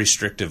more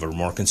restrictive or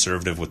more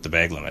conservative with the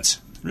bag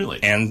limits. Really?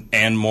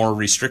 And more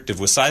restrictive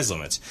with size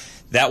limits.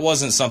 That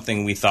wasn't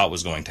something we thought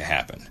was going to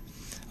happen.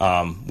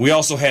 We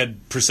also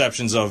had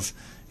perceptions of,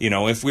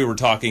 if we were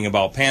talking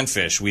about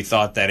panfish, we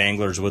thought that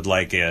anglers would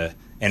like an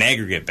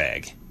aggregate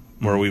bag,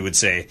 where we would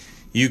say,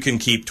 you can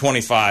keep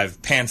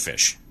 25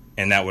 panfish,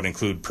 and that would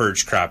include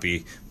perch,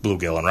 crappie,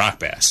 bluegill, and rock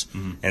bass.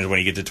 And when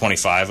you get to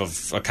 25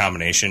 of a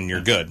combination,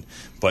 you're good.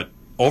 But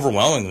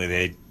overwhelmingly,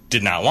 they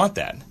did not want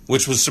that,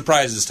 which was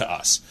surprises to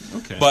us.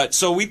 Okay. But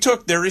so we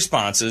took their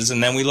responses,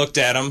 and then we looked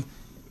at them,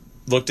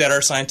 looked at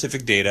our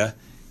scientific data,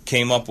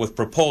 came up with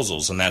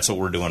proposals, and that's what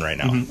we're doing right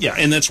now. Yeah,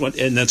 and that's what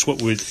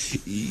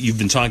you've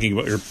been talking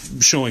about, or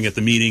showing at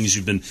the meetings.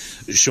 You've been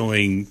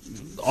showing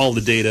all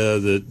the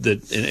data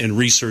and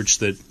research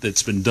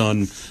that's been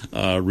done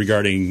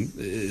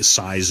regarding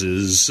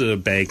sizes,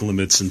 bag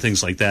limits, and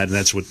things like that. And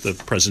that's what the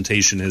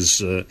presentation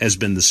has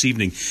been this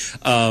evening.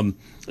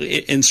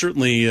 And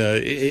certainly,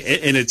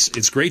 and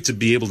it's great to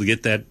be able to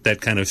get that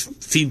kind of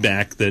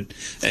feedback. That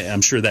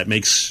I'm sure that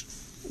makes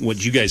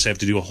what you guys have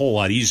to do a whole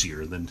lot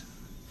easier than.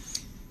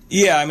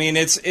 Yeah, I mean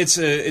it's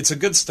a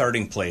good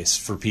starting place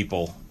for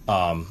people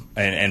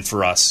and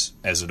for us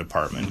as a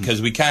department,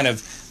 because we kind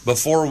of,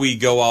 before we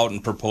go out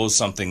and propose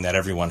something that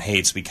everyone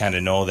hates, we kind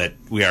of know that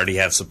we already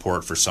have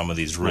support for some of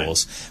these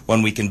rules. Right.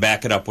 When we can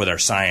back it up with our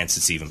science,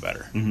 it's even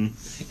better.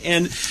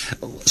 And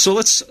so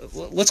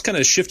let's kind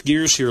of shift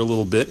gears here a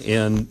little bit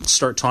and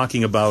start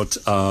talking about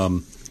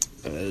some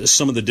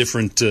of the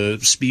different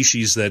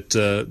species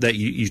that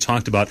you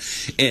talked about,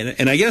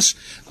 and I guess.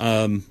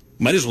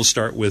 Might as well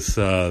start with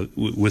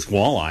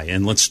walleye,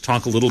 and let's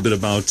talk a little bit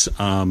about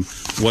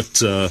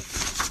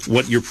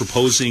what you're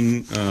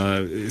proposing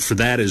for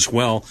that as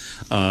well.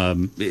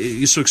 So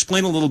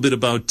explain a little bit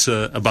about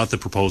the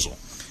proposal.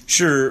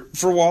 Sure.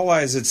 For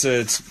walleyes,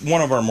 it's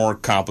one of our more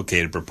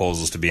complicated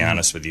proposals, to be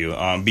honest with you,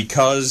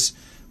 because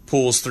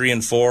pools 3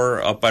 and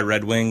 4 up by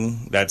Red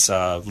Wing, that's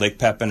Lake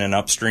Pepin and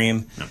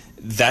upstream. Yeah.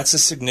 That's a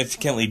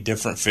significantly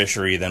different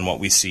fishery than what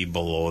we see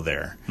below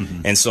there,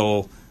 and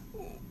so.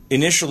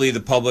 Initially, the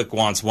public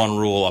wants one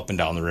rule up and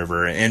down the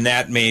river, and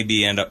that may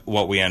be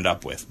what we end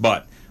up with.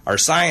 But our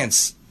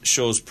science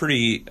shows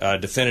pretty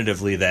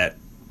definitively that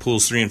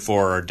pools 3 and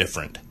 4 are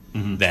different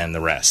than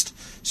the rest.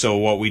 So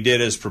what we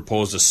did is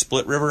propose a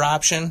split river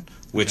option,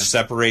 which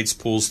separates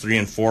pools 3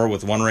 and 4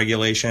 with one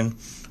regulation,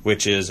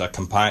 which is a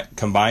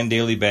combined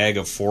daily bag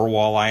of 4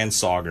 walleye and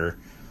sauger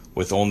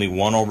with only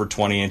 1 over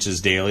 20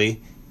 inches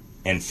daily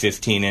and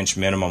 15-inch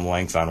minimum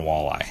length on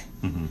walleye.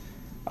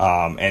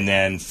 And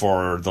then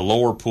for the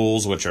lower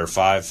pools, which are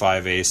 5,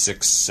 5A,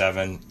 6,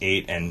 7,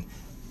 8, and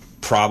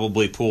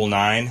probably pool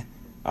 9,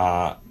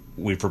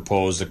 we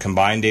proposed a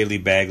combined daily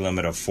bag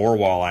limit of 4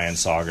 walleye and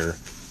sauger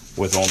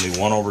with only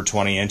 1 over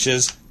 20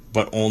 inches,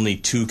 but only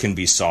 2 can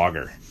be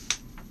sauger,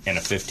 and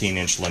a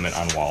 15-inch limit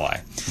on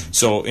walleye.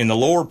 So in the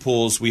lower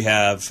pools, we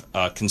have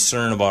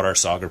concern about our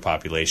sauger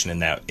population in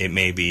that it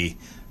may be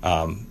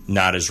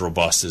not as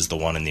robust as the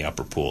one in the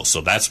upper pool.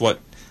 So that's what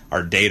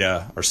our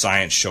data, our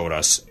science showed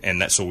us,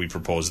 and so we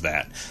proposed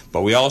that.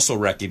 But we also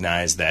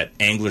recognize that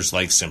anglers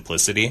like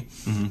simplicity,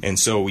 and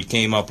so we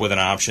came up with an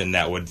option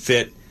that would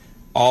fit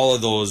all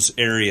of those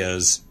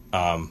areas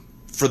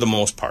for the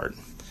most part.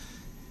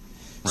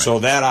 Right. So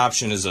that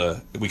option is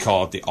we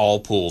call it the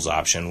all pools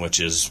option, which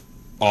is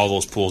all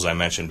those pools I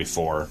mentioned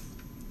before.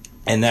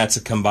 And that's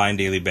a combined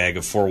daily bag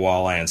of 4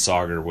 walleye and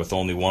sauger with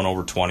only 1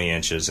 over 20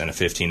 inches and a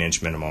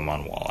 15-inch minimum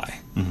on walleye.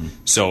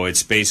 So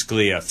it's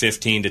basically a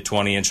 15 to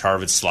 20-inch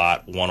harvest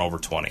slot, 1 over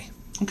 20.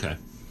 Okay.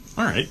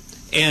 All right.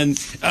 And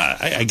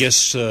I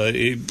guess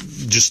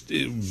just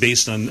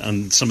based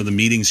on some of the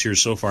meetings here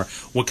so far,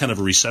 what kind of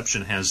a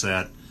reception has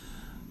that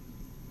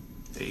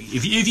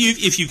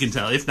If you can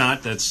tell. If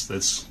not,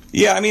 that's.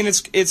 Yeah, I mean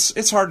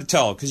it's hard to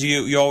tell because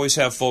you always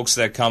have folks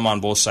that come on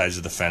both sides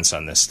of the fence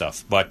on this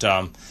stuff. But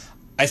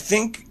I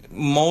think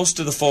most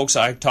of the folks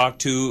I talk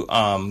to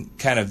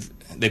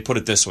they put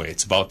it this way: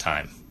 it's about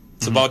time.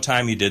 It's about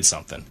time you did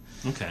something.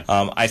 Okay.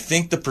 I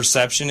think the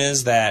perception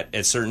is that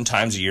at certain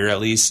times a year,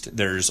 at least,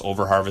 there's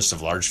overharvest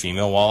of large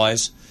female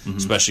walleyes,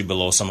 especially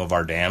below some of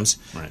our dams.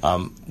 Right.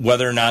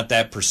 Whether or not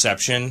that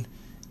perception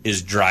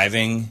is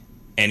driving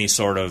any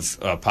sort of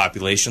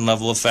population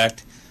level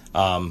effect,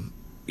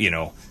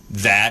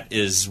 that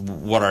is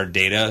what our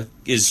data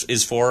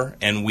is for,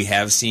 and we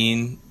have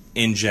seen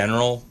in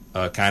general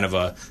kind of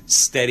a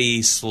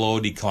steady, slow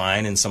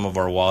decline in some of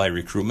our walleye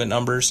recruitment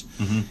numbers,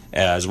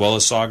 as well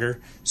as sauger.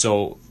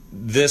 So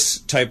this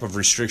type of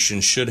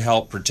restriction should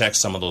help protect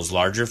some of those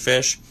larger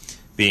fish,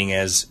 being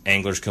as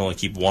anglers can only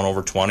keep 1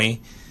 over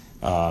 20,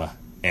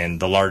 and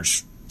the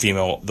large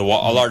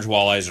large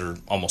walleyes are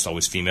almost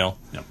always female.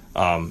 Yep.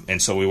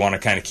 And so we want to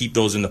kind of keep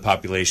those in the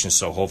population,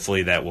 so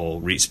hopefully that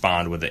will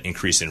respond with an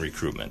increase in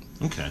recruitment.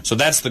 Okay. So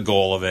that's the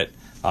goal of it.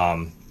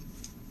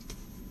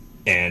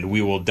 And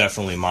we will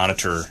definitely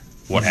monitor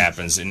what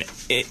happens in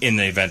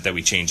the event that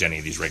we change any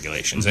of these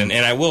regulations. And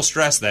I will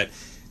stress that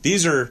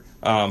these are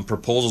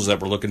proposals that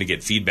we're looking to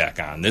get feedback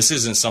on. This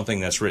isn't something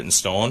that's written in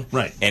stone.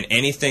 Right. And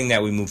anything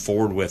that we move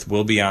forward with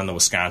will be on the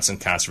Wisconsin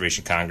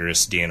Conservation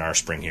Congress DNR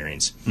spring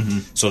hearings.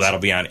 So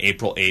that'll be on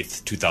April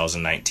 8th,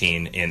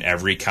 2019 in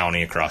every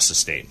county across the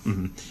state.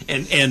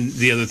 And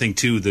the other thing,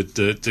 too, that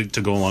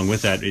to go along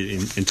with that,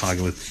 in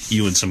talking with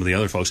you and some of the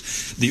other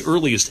folks, the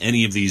earliest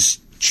any of these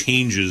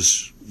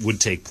changes would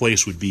take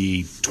place would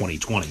be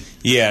 2020.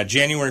 Yeah,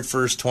 January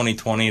 1st,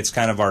 2020. It's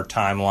kind of our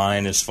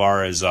timeline as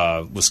far as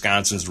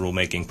Wisconsin's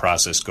rulemaking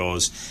process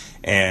goes.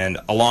 And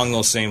along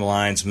those same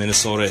lines,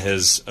 Minnesota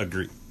has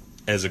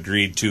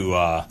agreed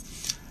to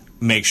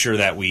make sure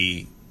that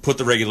we put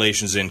the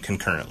regulations in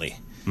concurrently.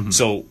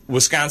 So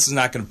Wisconsin's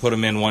not going to put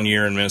them in one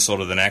year and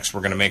Minnesota the next.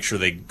 We're going to make sure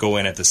they go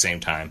in at the same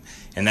time.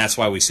 And that's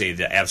why we say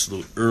the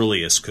absolute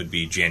earliest could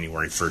be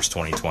January 1st,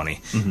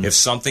 2020. If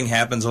something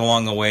happens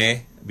along the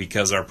way,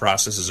 because our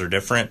processes are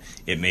different,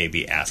 it may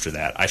be after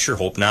that. I sure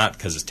hope not,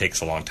 because it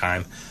takes a long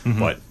time,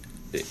 but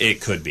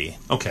it could be.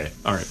 Okay,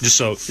 all right. Just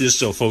so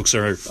folks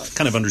are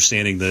kind of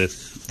understanding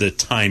the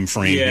time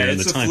frame here. Yeah,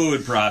 it's a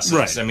fluid process.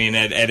 Right. I mean,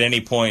 at any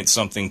point,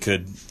 something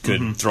could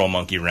throw a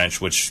monkey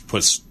wrench, which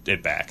puts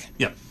it back.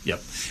 Yep.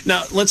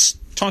 Now, let's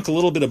talk a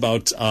little bit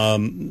about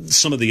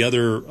some of the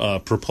other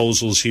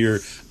proposals here.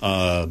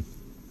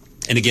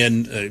 And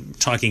again,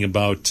 talking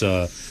about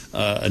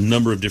a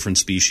number of different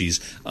species.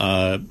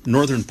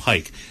 Northern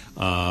pike,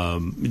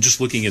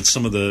 just looking at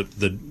some of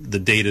the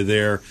data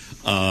there.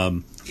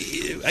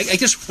 I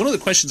guess one of the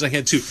questions I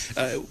had too,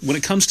 when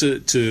it comes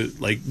to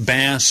like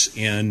bass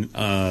and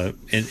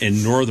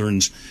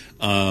northerns,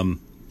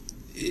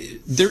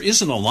 there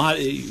isn't a lot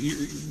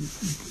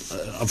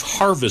of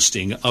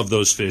harvesting of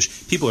those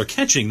fish. People are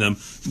catching them,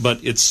 but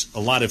it's a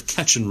lot of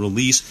catch and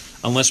release,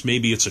 unless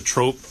maybe it's a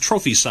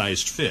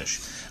trophy-sized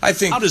fish. I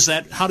think. How does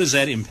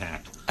that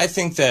impact? I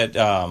think that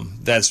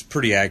that's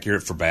pretty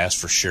accurate for bass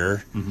for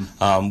sure.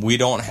 We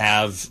don't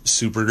have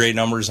super great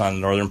numbers on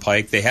northern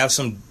pike. They have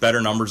some better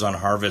numbers on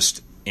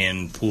harvest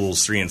in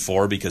pools 3 and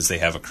 4 because they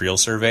have a creel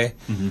survey.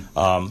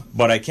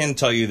 But I can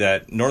tell you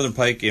that northern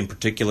pike in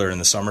particular in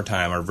the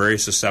summertime are very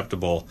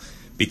susceptible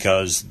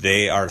because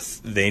they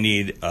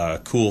need a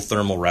cool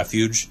thermal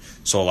refuge.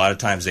 So a lot of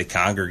times they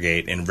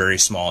congregate in very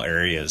small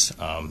areas,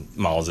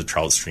 mouths of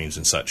trout streams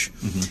and such.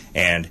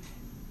 And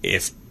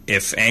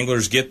if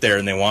anglers get there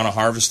and they want to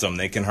harvest them,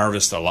 they can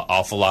harvest an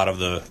awful lot of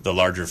the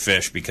larger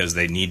fish because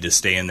they need to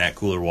stay in that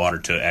cooler water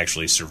to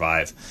actually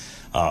survive.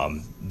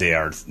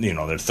 They're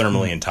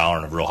thermally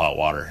intolerant of real hot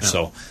water. Yeah.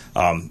 So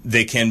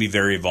they can be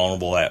very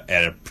vulnerable at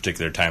a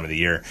particular time of the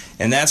year.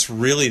 And that's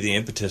really the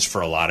impetus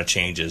for a lot of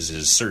changes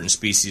is certain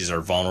species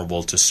are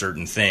vulnerable to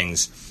certain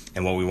things.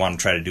 And what we want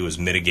to try to do is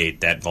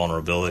mitigate that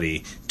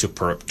vulnerability to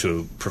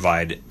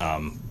provide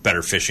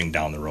better fishing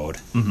down the road.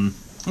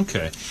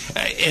 Okay,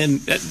 and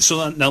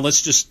so now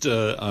let's just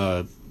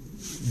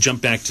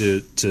jump back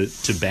to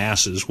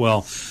bass as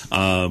well.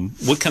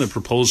 What kind of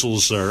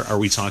proposals are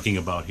we talking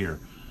about here?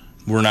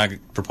 We're not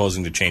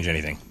proposing to change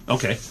anything.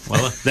 Okay,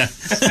 well,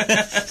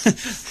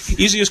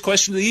 easiest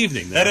question of the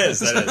evening. That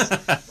is.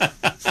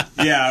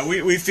 Yeah,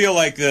 we feel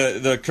like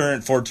the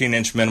current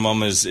 14-inch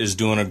minimum is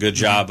doing a good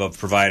job of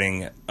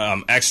providing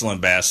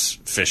excellent bass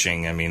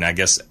fishing. I mean, I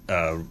guess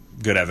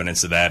good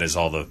evidence of that is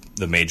all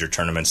the major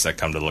tournaments that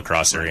come to the La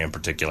Crosse area in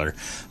particular.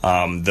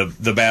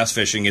 The bass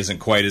fishing isn't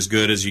quite as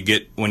good as you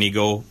get when you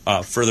go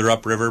further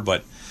upriver,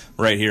 but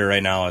right here,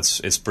 right now,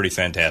 it's pretty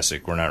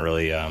fantastic. We're not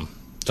really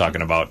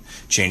talking about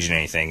changing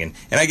anything. And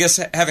I guess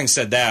having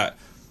said that,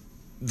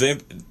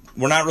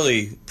 we're not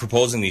really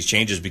proposing these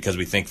changes because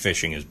we think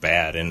fishing is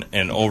bad.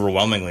 And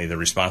overwhelmingly, the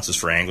responses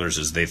for anglers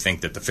is they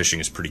think that the fishing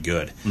is pretty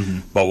good.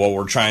 But what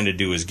we're trying to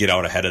do is get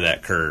out ahead of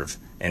that curve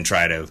and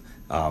try to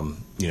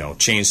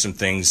change some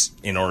things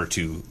in order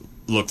to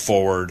look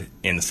forward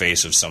in the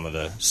face of some of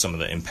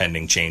the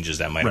impending changes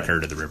that might occur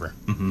to the river.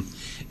 Mm-hmm.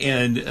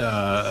 And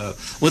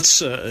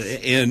let's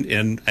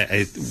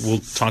we'll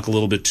talk a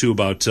little bit too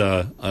about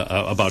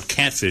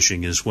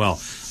catfishing as well.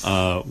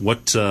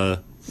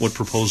 What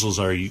proposals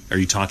are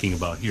you talking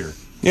about here?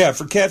 Yeah,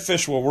 for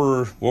catfish, what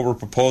we're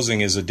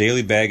proposing is a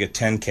daily bag of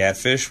 10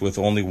 catfish with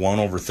only one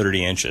over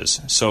 30 inches.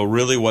 So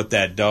really what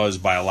that does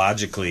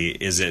biologically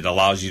is it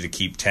allows you to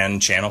keep 10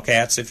 channel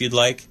cats if you'd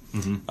like,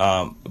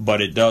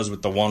 but it does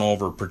with the one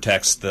over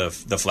protects the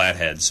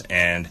flatheads.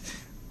 And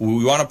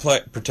we want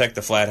to protect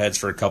the flatheads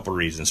for a couple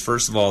reasons.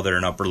 First of all, they're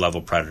an upper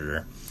level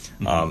predator.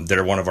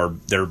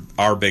 They're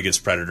our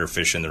biggest predator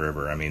fish in the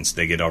river. I mean,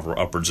 they get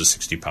upwards of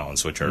 60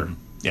 pounds, which are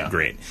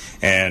great.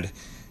 And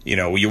you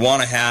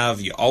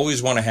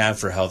always want to have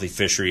for healthy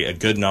fishery a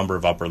good number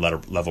of upper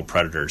level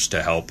predators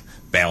to help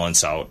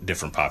balance out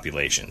different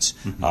populations.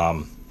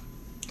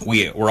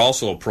 We're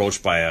also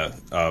approached by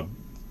a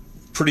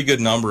pretty good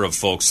number of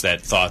folks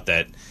that thought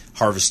that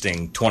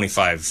harvesting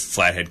 25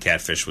 flathead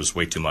catfish was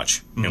way too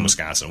much in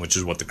Wisconsin, which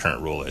is what the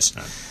current rule is.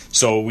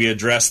 So we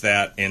addressed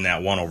that in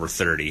that 1 over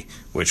 30,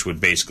 which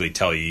would basically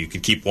tell you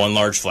could keep one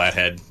large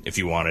flathead if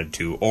you wanted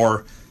to,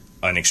 or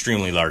an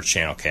extremely large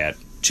channel cat.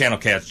 Channel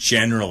cats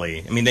generally,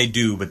 they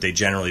do, but they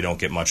generally don't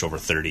get much over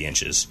 30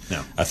 inches.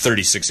 No. A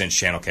 36-inch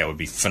channel cat would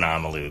be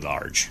phenomenally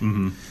large.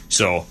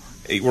 So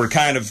we're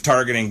kind of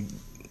targeting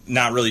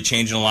not really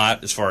changing a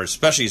lot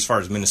especially as far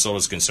as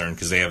Minnesota's concerned,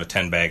 because they have a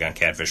 10 bag on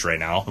catfish right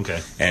now. Okay.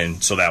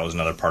 And so that was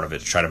another part of it,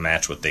 to try to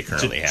match what they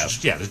currently have.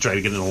 To try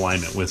to get in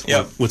alignment with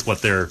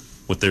what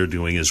they're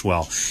doing as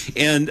well.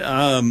 And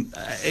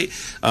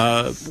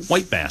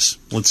white bass.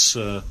 Let's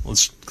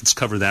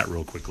cover that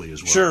real quickly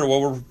as well. Sure.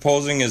 What we're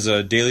proposing is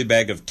a daily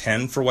bag of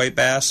 10 for white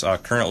bass.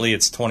 Currently,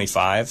 it's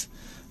 25.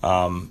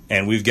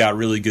 And we've got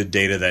really good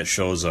data that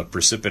shows a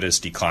precipitous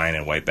decline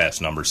in white bass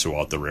numbers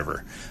throughout the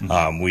river.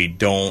 We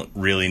don't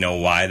really know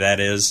why that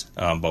is,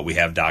 but we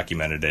have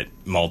documented it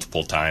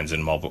multiple times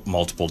in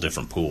multiple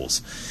different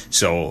pools.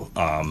 So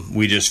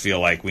we just feel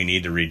like we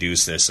need to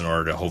reduce this in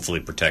order to hopefully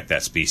protect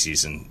that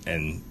species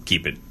and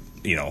keep it,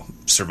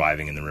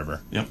 surviving in the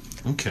river. Yep.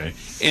 Okay.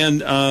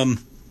 And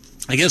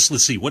I guess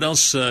let's see what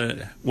else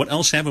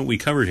haven't we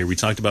covered here? We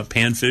talked about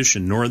panfish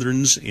and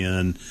northerns,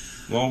 and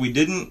we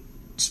didn't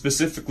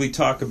specifically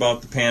talk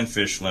about the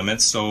panfish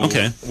limits. So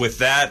with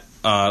that,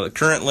 the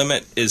current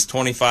limit is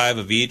 25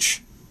 of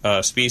each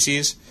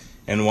species,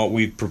 and what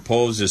we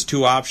propose is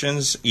two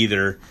options: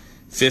 either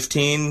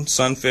 15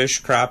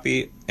 sunfish,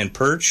 crappie, and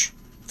perch,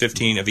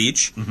 15 of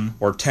each,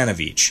 or 10 of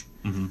each.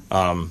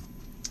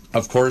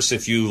 Of course,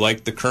 if you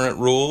like the current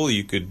rule,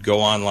 you could go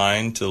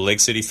online to Lake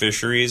City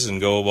Fisheries and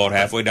go about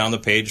halfway down the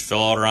page,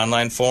 fill out our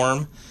online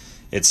form.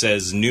 It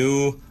says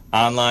new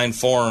online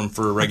form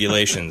for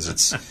regulations.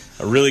 It's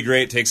really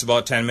great. It takes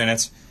about 10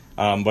 minutes.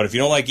 But if you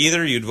don't like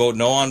either, you'd vote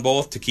no on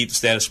both to keep the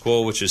status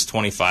quo, which is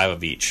 25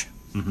 of each.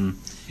 And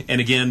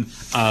again,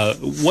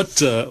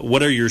 what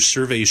are your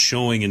surveys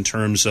showing in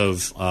terms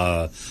of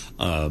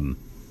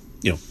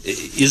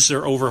is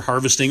there over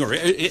harvesting, or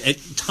at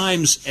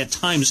times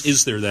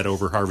is there that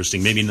over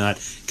harvesting? Maybe not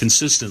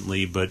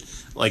consistently, but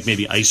like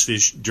maybe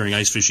during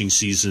ice fishing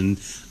season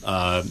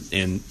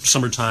and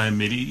summertime,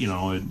 maybe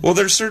Well,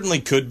 there certainly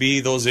could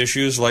be those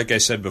issues. Like I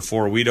said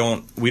before, we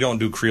don't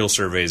do creel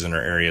surveys in our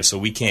area, so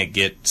we can't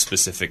get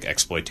specific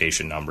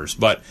exploitation numbers.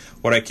 But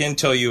what I can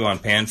tell you on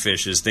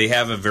panfish is they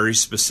have a very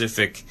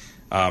specific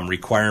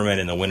requirement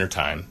in the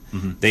wintertime.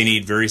 They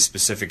need very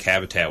specific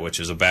habitat, which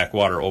is a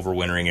backwater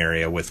overwintering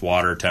area with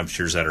water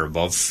temperatures that are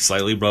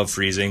slightly above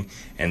freezing,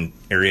 and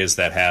areas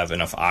that have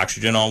enough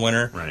oxygen all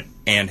winter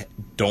and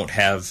don't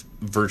have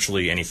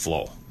virtually any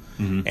flow.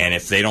 And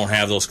if they don't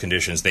have those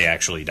conditions, they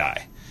actually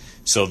die.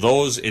 So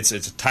it's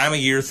a time of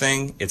year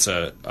thing, it's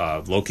a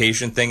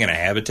location thing, and a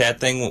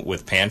habitat thing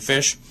with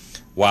panfish.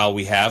 While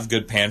we have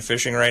good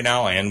panfishing right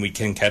now, and we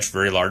can catch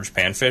very large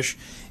panfish,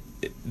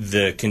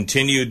 the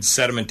continued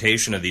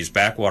sedimentation of these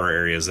backwater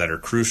areas that are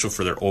crucial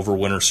for their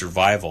overwinter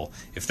survival,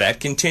 if that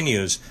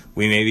continues,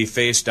 we may be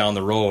faced down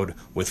the road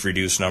with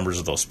reduced numbers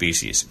of those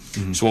species.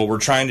 So what we're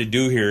trying to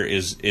do here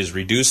is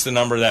reduce the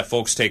number that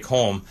folks take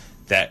home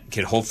that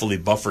could hopefully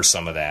buffer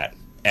some of that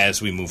as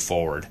we move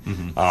forward.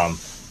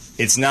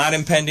 It's not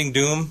impending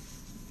doom.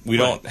 We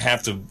don't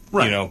have to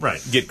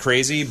get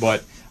crazy,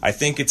 but I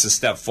think it's a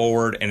step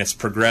forward, and it's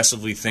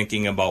progressively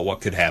thinking about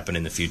what could happen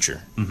in the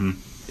future.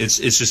 It's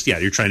just,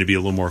 you're trying to be a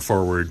little more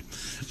forward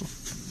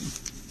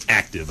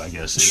active, I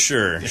guess.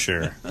 Sure.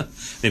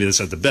 Maybe that's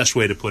not the best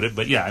way to put it,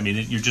 but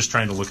you're just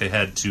trying to look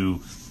ahead to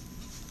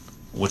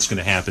what's going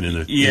to happen in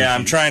the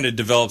I'm trying to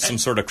develop some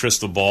sort of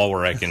crystal ball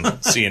where I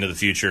can see into the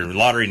future.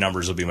 Lottery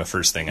numbers will be my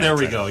first thing. There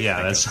we go.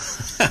 Yeah,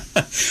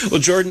 that's well,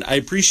 Jordan. I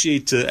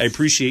appreciate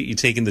you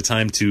taking the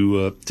time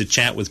to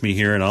chat with me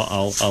here, and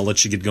I'll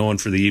let you get going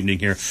for the evening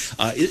here.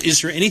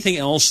 Is there anything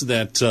else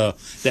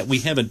that we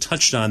haven't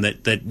touched on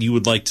that you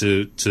would like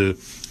to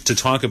to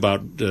talk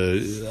about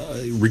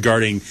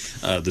regarding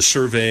the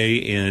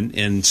survey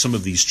and some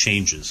of these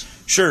changes.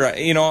 Sure.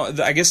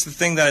 I guess the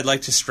thing that I'd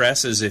like to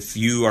stress is if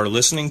you are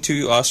listening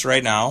to us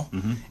right now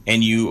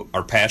and you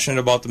are passionate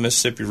about the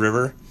Mississippi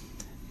River,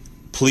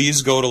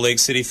 please go to Lake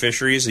City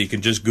Fisheries. You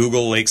can just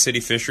Google Lake City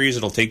Fisheries.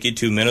 It'll take you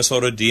to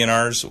Minnesota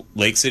DNR's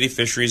Lake City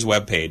Fisheries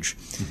webpage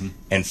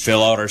and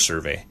fill out our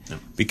survey.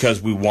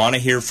 Because we want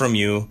to hear from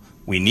you.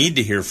 We need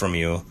to hear from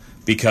you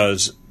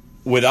because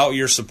without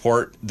your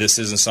support, this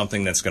isn't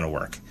something that's going to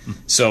work.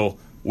 So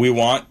we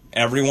want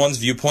everyone's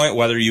viewpoint,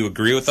 whether you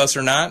agree with us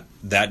or not.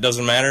 That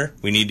doesn't matter.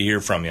 We need to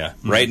hear from you.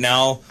 Right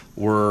now,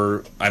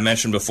 I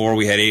mentioned before,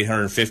 we had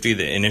 850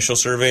 the initial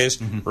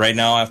surveys. Right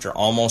now, after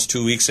almost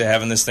 2 weeks of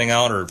having this thing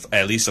out, or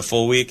at least a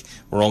full week,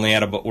 we're only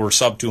at we're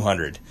sub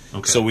 200.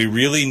 So we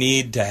really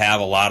need to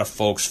have a lot of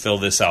folks fill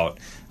this out.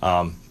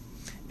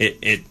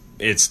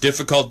 It's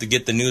difficult to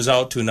get the news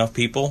out to enough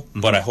people,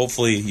 but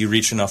hopefully you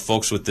reach enough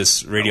folks with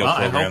this radio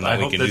program that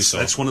we can do so.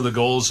 That's one of the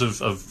goals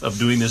of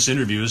doing this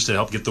interview is to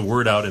help get the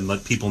word out and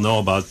let people know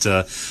about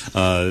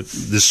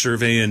this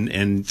survey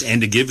and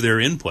to give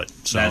their input.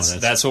 So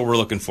that's what we're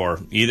looking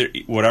for. Either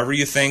whatever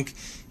you think,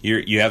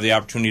 you have the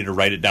opportunity to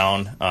write it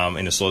down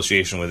in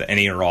association with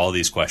any or all of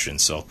these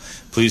questions. So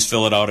please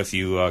fill it out if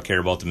you care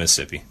about the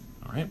Mississippi.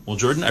 All right. Well,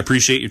 Jordan, I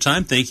appreciate your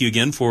time. Thank you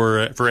again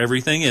for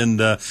everything, and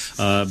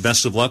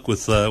best of luck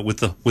with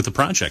the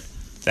project.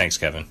 Thanks,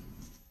 Kevin.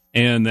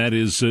 And that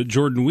is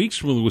Jordan Weeks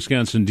from the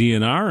Wisconsin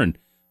DNR,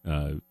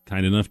 and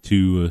kind enough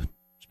to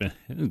spend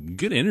a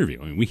good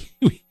interview. I mean,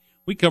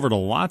 we covered a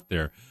lot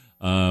there,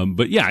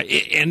 but yeah,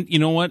 and you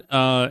know what?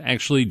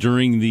 Actually,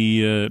 during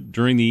the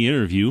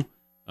interview,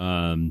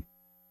 I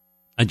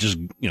just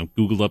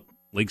Googled up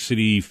Lake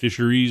City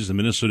Fisheries, the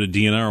Minnesota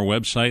DNR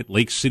website,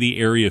 Lake City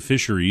Area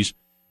Fisheries.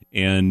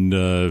 And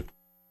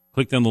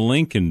clicked on the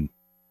link and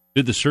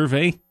did the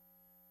survey,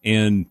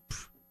 and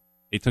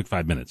it took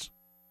 5 minutes.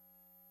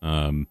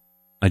 I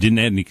didn't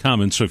add any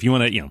comments, so if you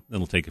want to,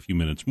 it'll take a few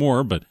minutes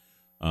more. But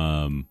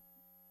yeah,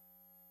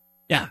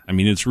 I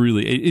mean, it's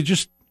really it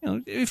just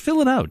fill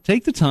it out,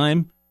 take the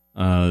time,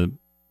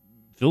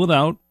 fill it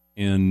out,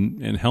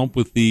 and help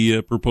with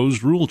the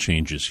proposed rule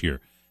changes here.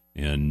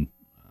 And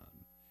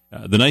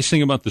the nice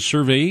thing about the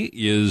survey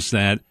is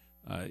that.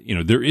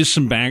 There is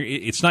some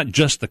it's not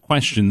just the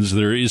questions.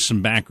 There is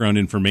some background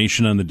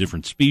information on the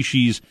different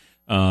species,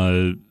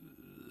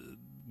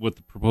 what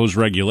the proposed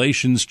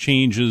regulations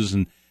changes,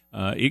 and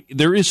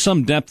there is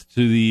some depth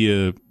to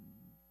the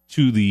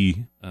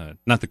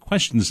not the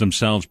questions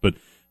themselves, but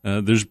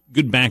there's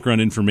good background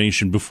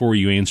information before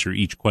you answer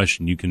each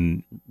question. You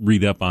can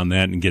read up on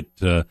that and get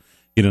an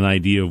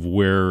idea of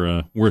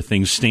where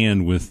things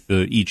stand with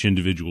each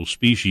individual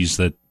species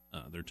that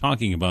they're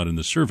talking about in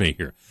the survey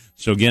here.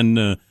 So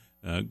again.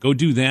 Go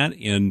do that,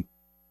 and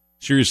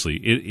seriously,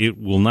 it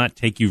will not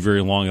take you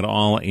very long at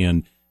all,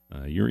 and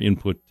your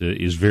input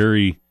is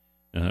very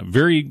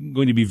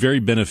going to be very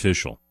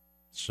beneficial.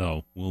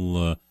 So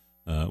we'll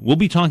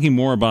be talking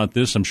more about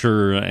this, I'm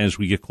sure, as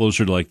we get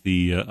closer to like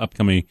the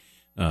upcoming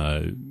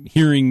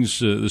hearings,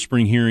 the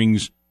spring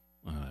hearings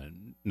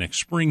next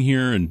spring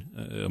here, and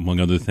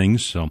among other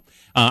things. So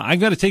I've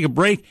got to take a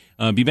break.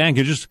 Be back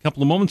in just a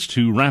couple of moments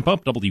to wrap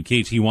up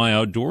WKTY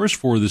Outdoors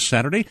for this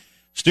Saturday.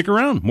 Stick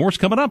around. More's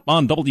coming up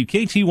on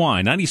WKTY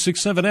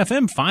 96.7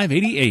 FM,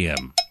 580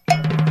 AM.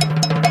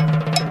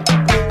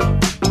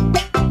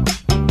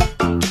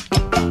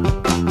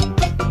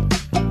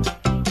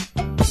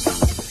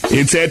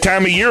 It's that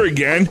time of year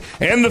again,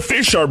 and the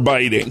fish are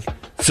biting.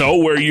 So,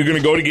 where are you going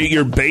to go to get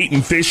your bait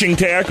and fishing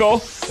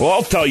tackle? Well,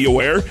 I'll tell you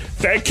where.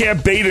 Fat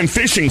Cat Bait and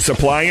Fishing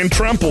Supply in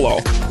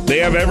Trempealeau. They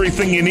have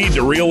everything you need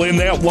to reel in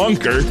that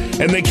lunker,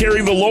 and they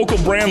carry the local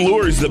brand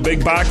lures the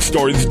big box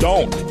stores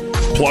don't.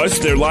 Plus,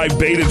 their live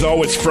bait is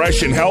always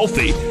fresh and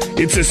healthy.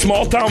 It's a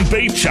small-town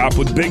bait shop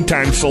with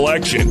big-time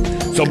selection.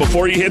 So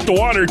before you hit the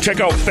water, check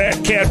out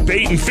Fat Cat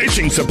Bait and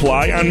Fishing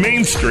Supply on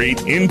Main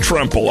Street in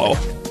Trempealeau.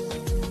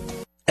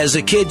 As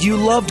a kid, you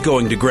loved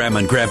going to Grandma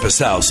and Grandpa's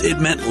house.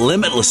 It meant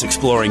limitless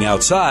exploring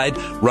outside,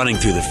 running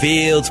through the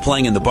fields,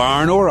 playing in the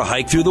barn, or a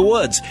hike through the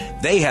woods.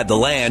 They had the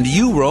land.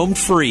 You roamed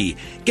free.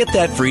 Get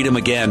that freedom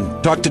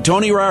again. Talk to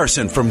Tony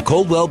Ryerson from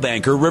Coldwell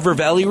Banker River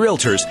Valley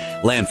Realtors.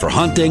 Land for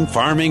hunting,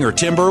 farming, or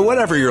timber,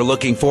 whatever you're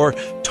looking for,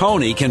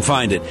 Tony can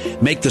find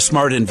it. Make the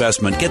smart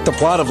investment. Get the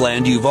plot of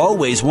land you've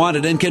always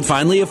wanted and can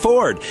finally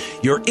afford.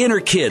 Your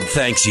inner kid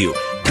thanks you.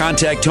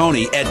 Contact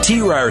Tony at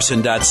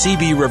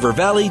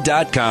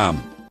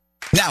tryerson.cbrivervalley.com.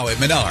 Now at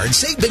Menards,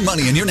 save big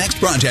money in your next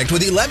project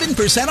with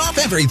 11% off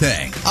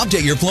everything.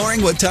 Update your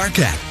flooring with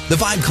Tarcat. The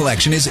Vibe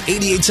Collection is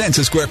 88 cents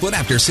a square foot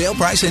after sale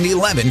price and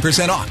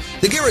 11%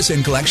 off. The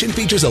Garrison Collection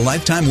features a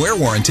lifetime wear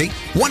warranty,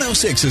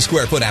 106 a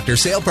square foot after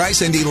sale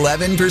price and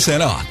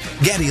 11%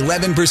 off. Get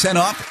 11%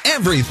 off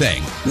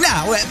everything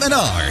now at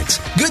Menards.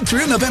 Good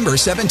through November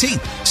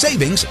 17th.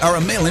 Savings are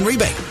a mail-in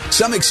rebate.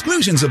 Some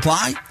exclusions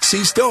apply.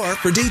 See store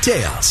for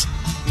details.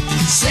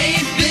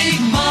 Save big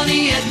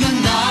money at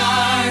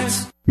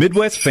Menards.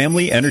 Midwest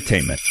Family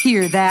Entertainment.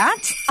 Hear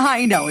that?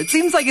 I know, it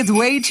seems like it's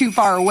way too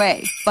far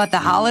away, but the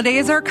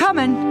holidays are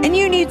coming, and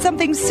you need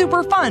something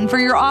super fun for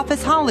your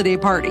office holiday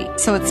party,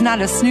 so it's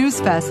not a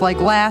snooze fest like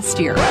last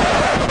year.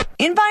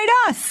 Invite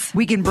us.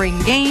 We can bring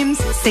games,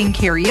 sing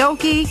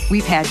karaoke,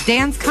 we've had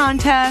dance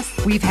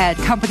contests, we've had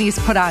companies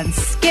put on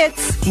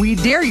skits. We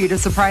dare you to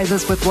surprise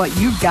us with what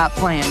you've got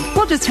planned.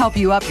 We'll just help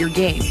you up your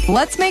game.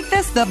 Let's make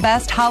this the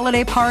best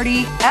holiday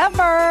party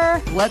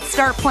ever. Let's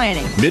start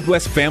planning.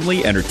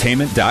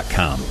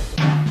 MidwestFamilyEntertainment.com.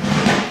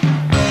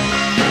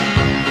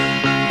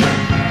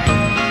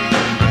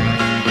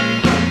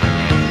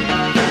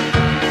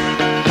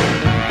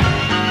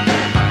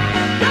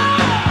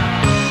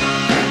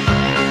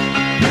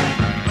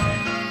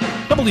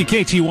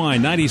 WKTY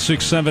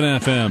 96.7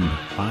 FM,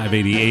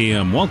 580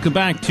 AM. Welcome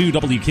back to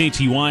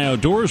WKTY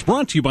Outdoors,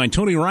 brought to you by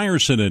Tony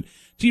Ryerson at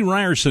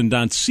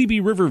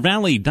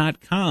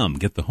tryerson.cbrivervalley.com.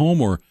 Get the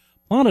home or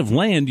plot of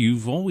land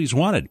you've always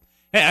wanted.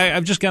 Hey,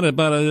 I've just got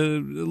about a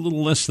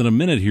little less than a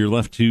minute here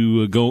left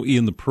to go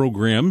in the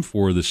program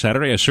for the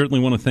Saturday. I certainly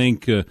want to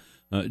thank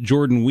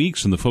Jordan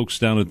Weeks and the folks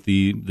down at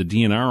the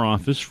DNR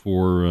office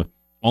for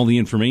all the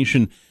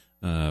information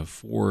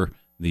for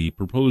the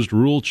proposed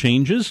rule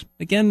changes.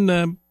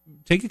 Again,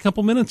 take a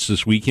couple minutes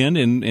this weekend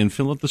and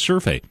fill out the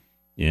survey.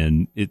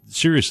 And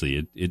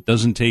seriously, it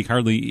doesn't take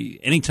hardly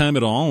any time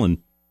at all, and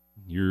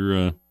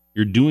you're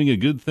doing a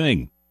good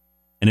thing.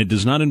 And it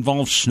does not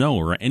involve snow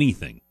or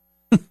anything.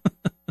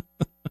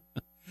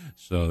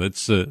 So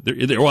that's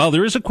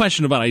there is a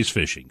question about ice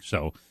fishing.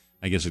 So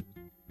I guess it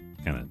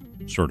kind of,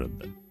 sort of,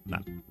 but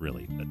not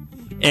really. But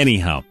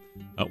anyhow,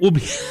 I'll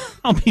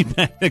be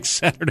back next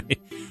Saturday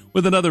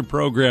with another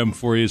program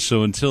for you.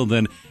 So until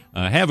then,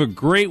 have a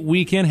great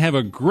weekend. Have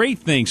a great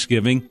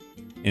Thanksgiving.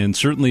 And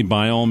certainly,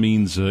 by all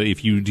means,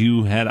 if you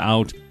do head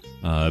out,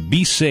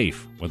 be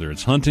safe, whether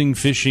it's hunting,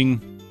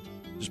 fishing,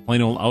 just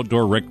plain old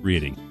outdoor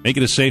recreating. Make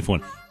it a safe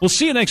one. We'll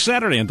see you next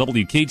Saturday on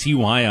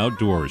WKTY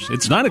Outdoors.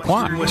 It's 9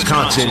 o'clock.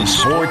 Wisconsin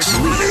Sports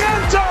Leader.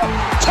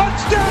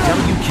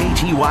 Touchdown!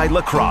 WKTY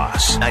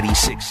Lacrosse,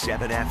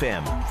 96.7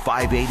 FM,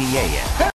 580 AM.